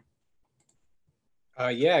their own.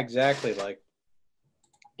 Yeah, exactly.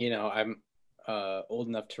 I'm old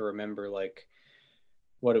enough to remember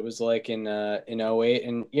what it was like in 08.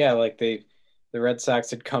 And yeah, the Red Sox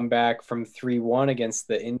had come back from 3-1 against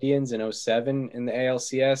the Indians in 2007 in the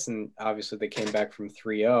ALCS, and obviously they came back from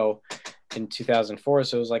 3-0 in 2004.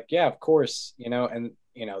 So it was like, yeah, of course, and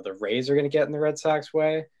the Rays are going to get in the Red Sox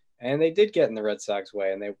way, and they did get in the Red Sox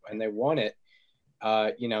way, and they won it.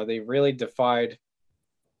 They really defied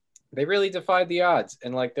the odds,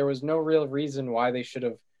 and like there was no real reason why they should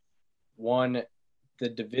have won the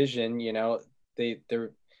division.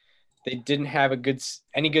 They didn't have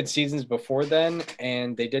any good seasons before then,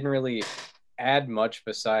 and they didn't really add much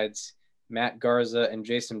besides Matt Garza and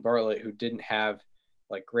Jason Bartlett, who didn't have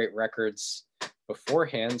like great records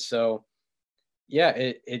beforehand. So yeah,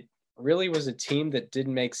 it really was a team that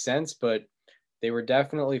didn't make sense, but they were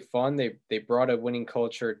definitely fun. They brought a winning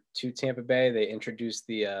culture to Tampa Bay. They introduced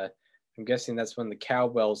I'm guessing that's when the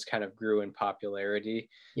cowbells kind of grew in popularity.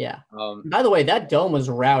 Yeah. By the way, that dome was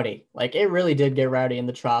rowdy. Like it really did get rowdy in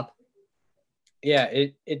the Trop. Yeah,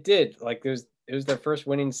 it did. Like it was their first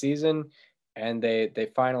winning season, and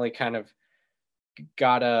they finally kind of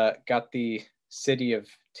got the city of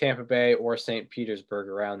Tampa Bay or St. Petersburg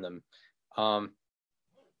around them.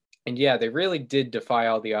 And yeah, they really did defy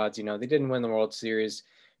all the odds. They didn't win the World Series,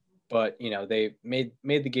 but they made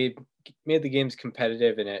the games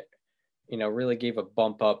competitive, and it really gave a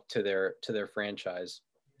bump up to their franchise.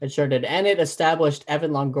 It sure did, and it established Evan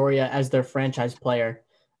Longoria as their franchise player.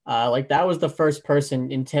 Like that was the first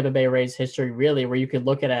person in Tampa Bay Rays history, really, where you could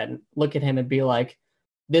look at him and be like,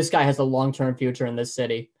 this guy has a long-term future in this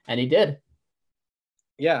city. And he did.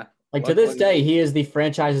 Yeah. Like to this day, he is the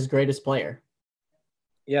franchise's greatest player.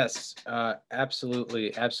 Yes,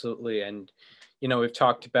 absolutely. Absolutely. And, we've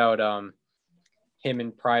talked about him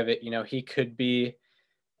in private. He could be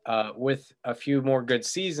with a few more good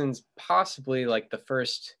seasons, possibly like the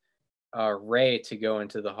first Ray to go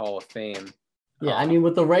into the Hall of Fame. Yeah, I mean,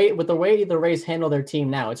 with the way the Rays handle their team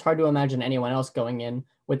now, it's hard to imagine anyone else going in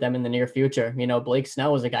with them in the near future. Blake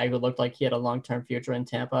Snell was a guy who looked like he had a long-term future in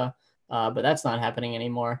Tampa, but that's not happening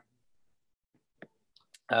anymore.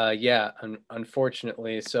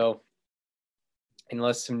 Unfortunately. So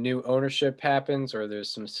unless some new ownership happens or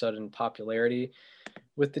there's some sudden popularity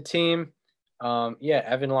with the team,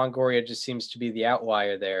 Evan Longoria just seems to be the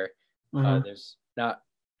outlier there. Mm-hmm. There's not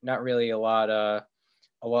really a lot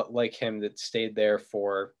like him that stayed there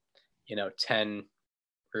for 10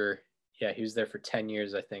 or he was there for 10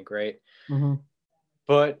 years, I think, right? Mm-hmm.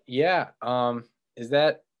 But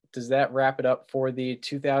does that wrap it up for the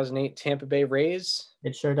 2008 Tampa Bay Rays?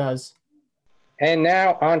 It sure does. And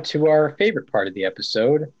now on to our favorite part of the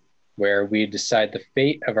episode, where we decide the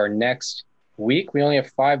fate of our next week. We only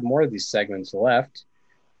have 5 more of these segments left.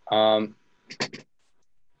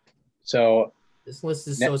 So this list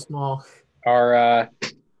is so small. Our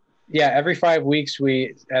every 5 weeks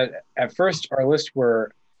we at first our list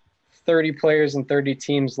were 30 players and 30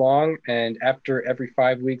 teams long, and after every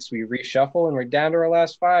 5 weeks we reshuffle and we're down to our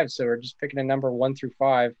last 5, so we're just picking a number 1 through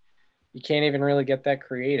 5. You can't even really get that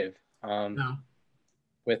creative no.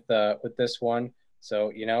 with this one.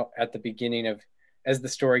 So at the beginning of, as the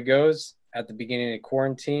story goes, at the beginning of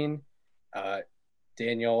quarantine,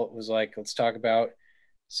 Daniel was like, let's talk about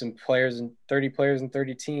some players and 30 players and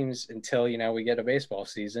 30 teams until we get a baseball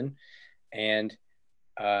season. And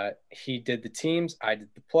he did the teams, I did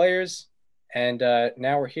the players, and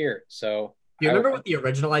now we're here. So do you remember what the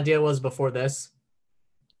original idea was before this?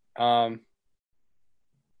 Are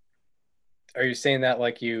you saying that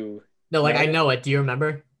like you No, like I know it. Do you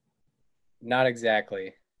remember? Not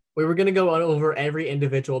exactly. We were gonna go over every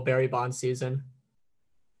individual Barry Bonds season.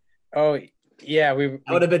 Oh yeah, that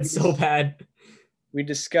would have been so bad. We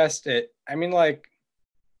discussed it. I mean, like,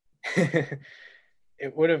 it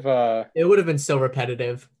would have been so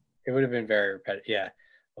repetitive. It would have been very repetitive. Yeah.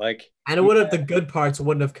 And it would have, the good parts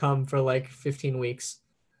wouldn't have come for like 15 weeks.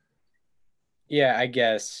 Yeah, I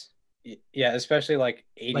guess. Yeah, especially like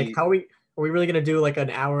 80. Like are we really going to do like an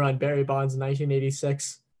hour on Barry Bonds in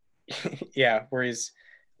 1986? Yeah, where he's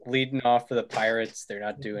leading off for the Pirates. They're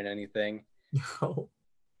not doing anything. No.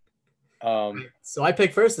 So I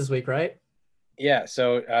picked first this week, right? Yeah,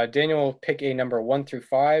 so Daniel will pick a number 1 through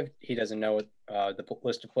 5. He doesn't know what the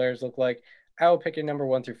list of players look like. I will pick a number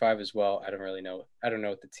 1 through 5 as well. I don't know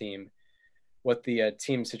what the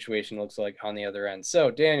team situation looks like on the other end. So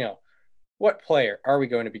Daniel, what player are we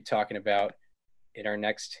going to be talking about in our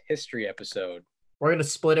next history episode? We're going to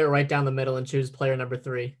split it right down the middle and choose player number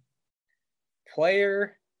 3.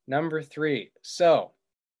 Player number 3. So,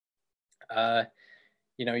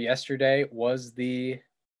 yesterday was the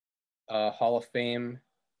Hall of Fame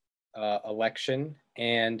election,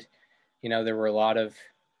 and there were a lot of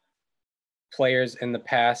players in the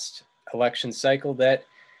past election cycle that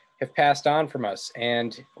have passed on from us.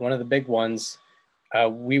 And one of the big ones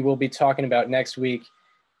we will be talking about next week.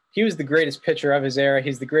 He was the greatest pitcher of his era.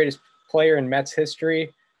 He's the greatest player in Mets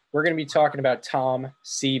history. We're going to be talking about Tom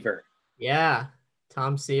Seaver. Yeah,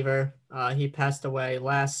 Tom Seaver. He passed away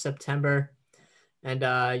last September. And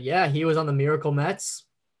he was on the Miracle Mets.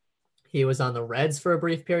 He was on the Reds for a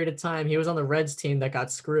brief period of time. He was on the Reds team that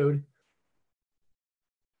got screwed.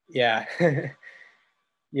 Yeah.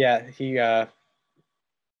 Yeah, he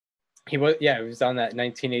was on that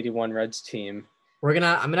 1981 Reds team. I'm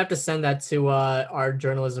gonna have to send that to our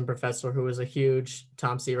journalism professor, who was a huge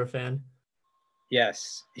Tom Seaver fan.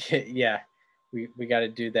 Yes. Yeah. We got to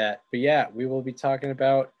do that. But yeah, we will be talking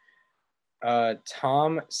about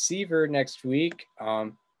Tom Seaver next week.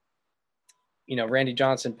 Randy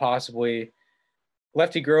Johnson possibly.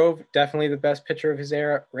 Lefty Grove, definitely the best pitcher of his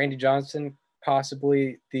era. Randy Johnson,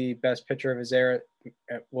 possibly the best pitcher of his era.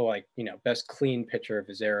 Best clean pitcher of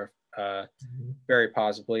his era, very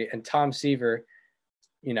possibly. And Tom Seaver,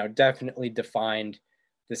 definitely defined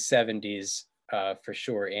the 70s for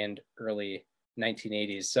sure, and early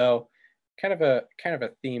 1980s. So kind of a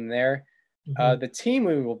theme there. The team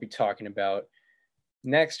we will be talking about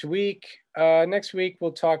next week. Next week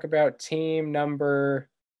we'll talk about team number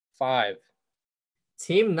 5.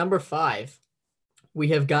 Team number 5. We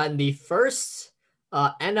have gotten the first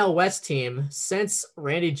NL West team since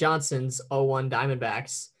Randy Johnson's 01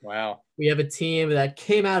 Diamondbacks. Wow. We have a team that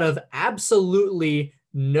came out of absolutely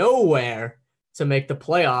nowhere to make the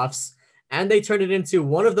playoffs, and they turned it into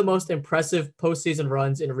one of the most impressive postseason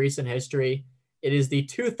runs in recent history. It is the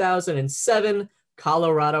 2007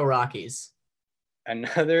 Colorado Rockies.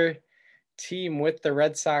 Another team with the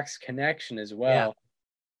Red Sox connection as well.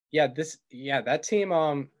 That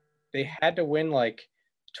team, they had to win like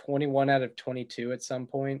 21 out of 22 at some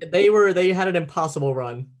point. They had an impossible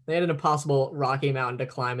run. They had an impossible Rocky Mountain to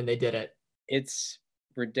climb, and they did it. It's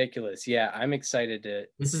ridiculous. Yeah, I'm excited to.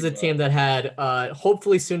 This is a team that had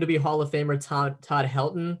hopefully soon to be Hall of Famer Todd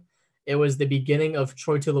Helton. It was the beginning of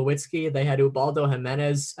Troy Tulowitzki. They had Ubaldo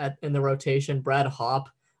Jimenez in the rotation. Brad Hawpe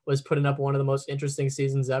was putting up one of the most interesting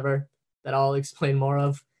seasons ever that I'll explain more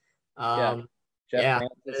of.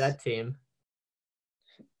 That team.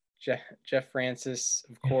 Jeff Francis,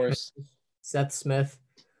 of course. Seth Smith,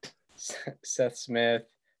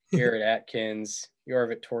 Garrett Atkins,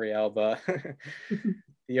 Yorvit Torrealba,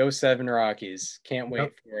 the 07 Rockies. Can't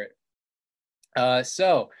wait for it.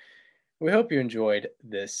 So we hope you enjoyed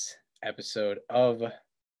this episode of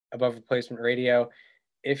Above Replacement Radio.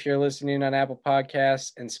 If you're listening on Apple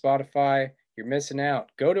Podcasts and Spotify, you're missing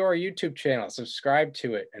out. Go to our YouTube channel, subscribe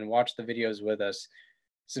to it, and watch the videos with us.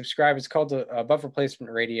 Subscribe. It's called Above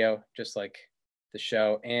Replacement Radio, just like the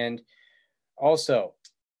show. And also,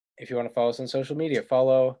 if you want to follow us on social media,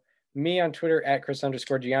 follow me on Twitter at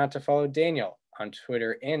Chris_Gianta. Follow Daniel on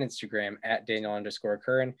Twitter and Instagram at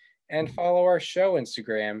Daniel_Curran. And follow our show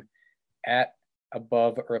Instagram at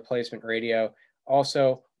Above Replacement Radio.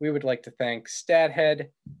 Also, we would like to thank StatHead,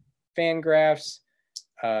 Fangraphs,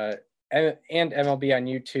 and MLB on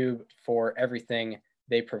YouTube for everything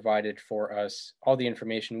they provided for us, all the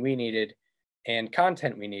information we needed and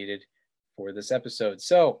content we needed for this episode.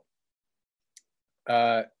 So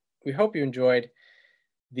we hope you enjoyed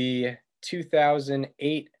the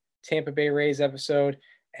 2008 Tampa Bay Rays episode,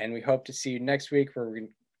 and we hope to see you next week, where we're going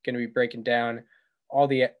to be breaking down all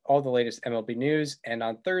the latest MLB news, and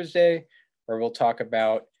on Thursday, where we'll talk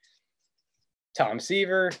about Tom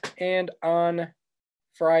Seaver, and on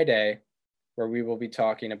Friday, where we will be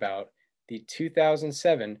talking about the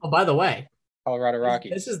 2007. Oh, by the way, Colorado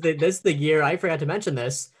Rockies. This is the year, I forgot to mention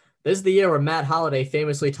this. This is the year where Matt Holliday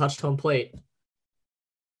famously touched home plate.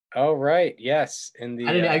 Oh, right. Yes.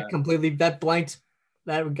 That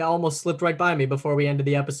almost slipped right by me before we ended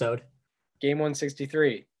the episode. Game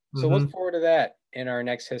 163. So look forward to that in our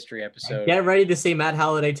next history episode. Get ready to see Matt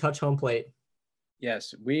Holliday touch home plate.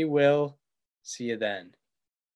 Yes, we will see you then.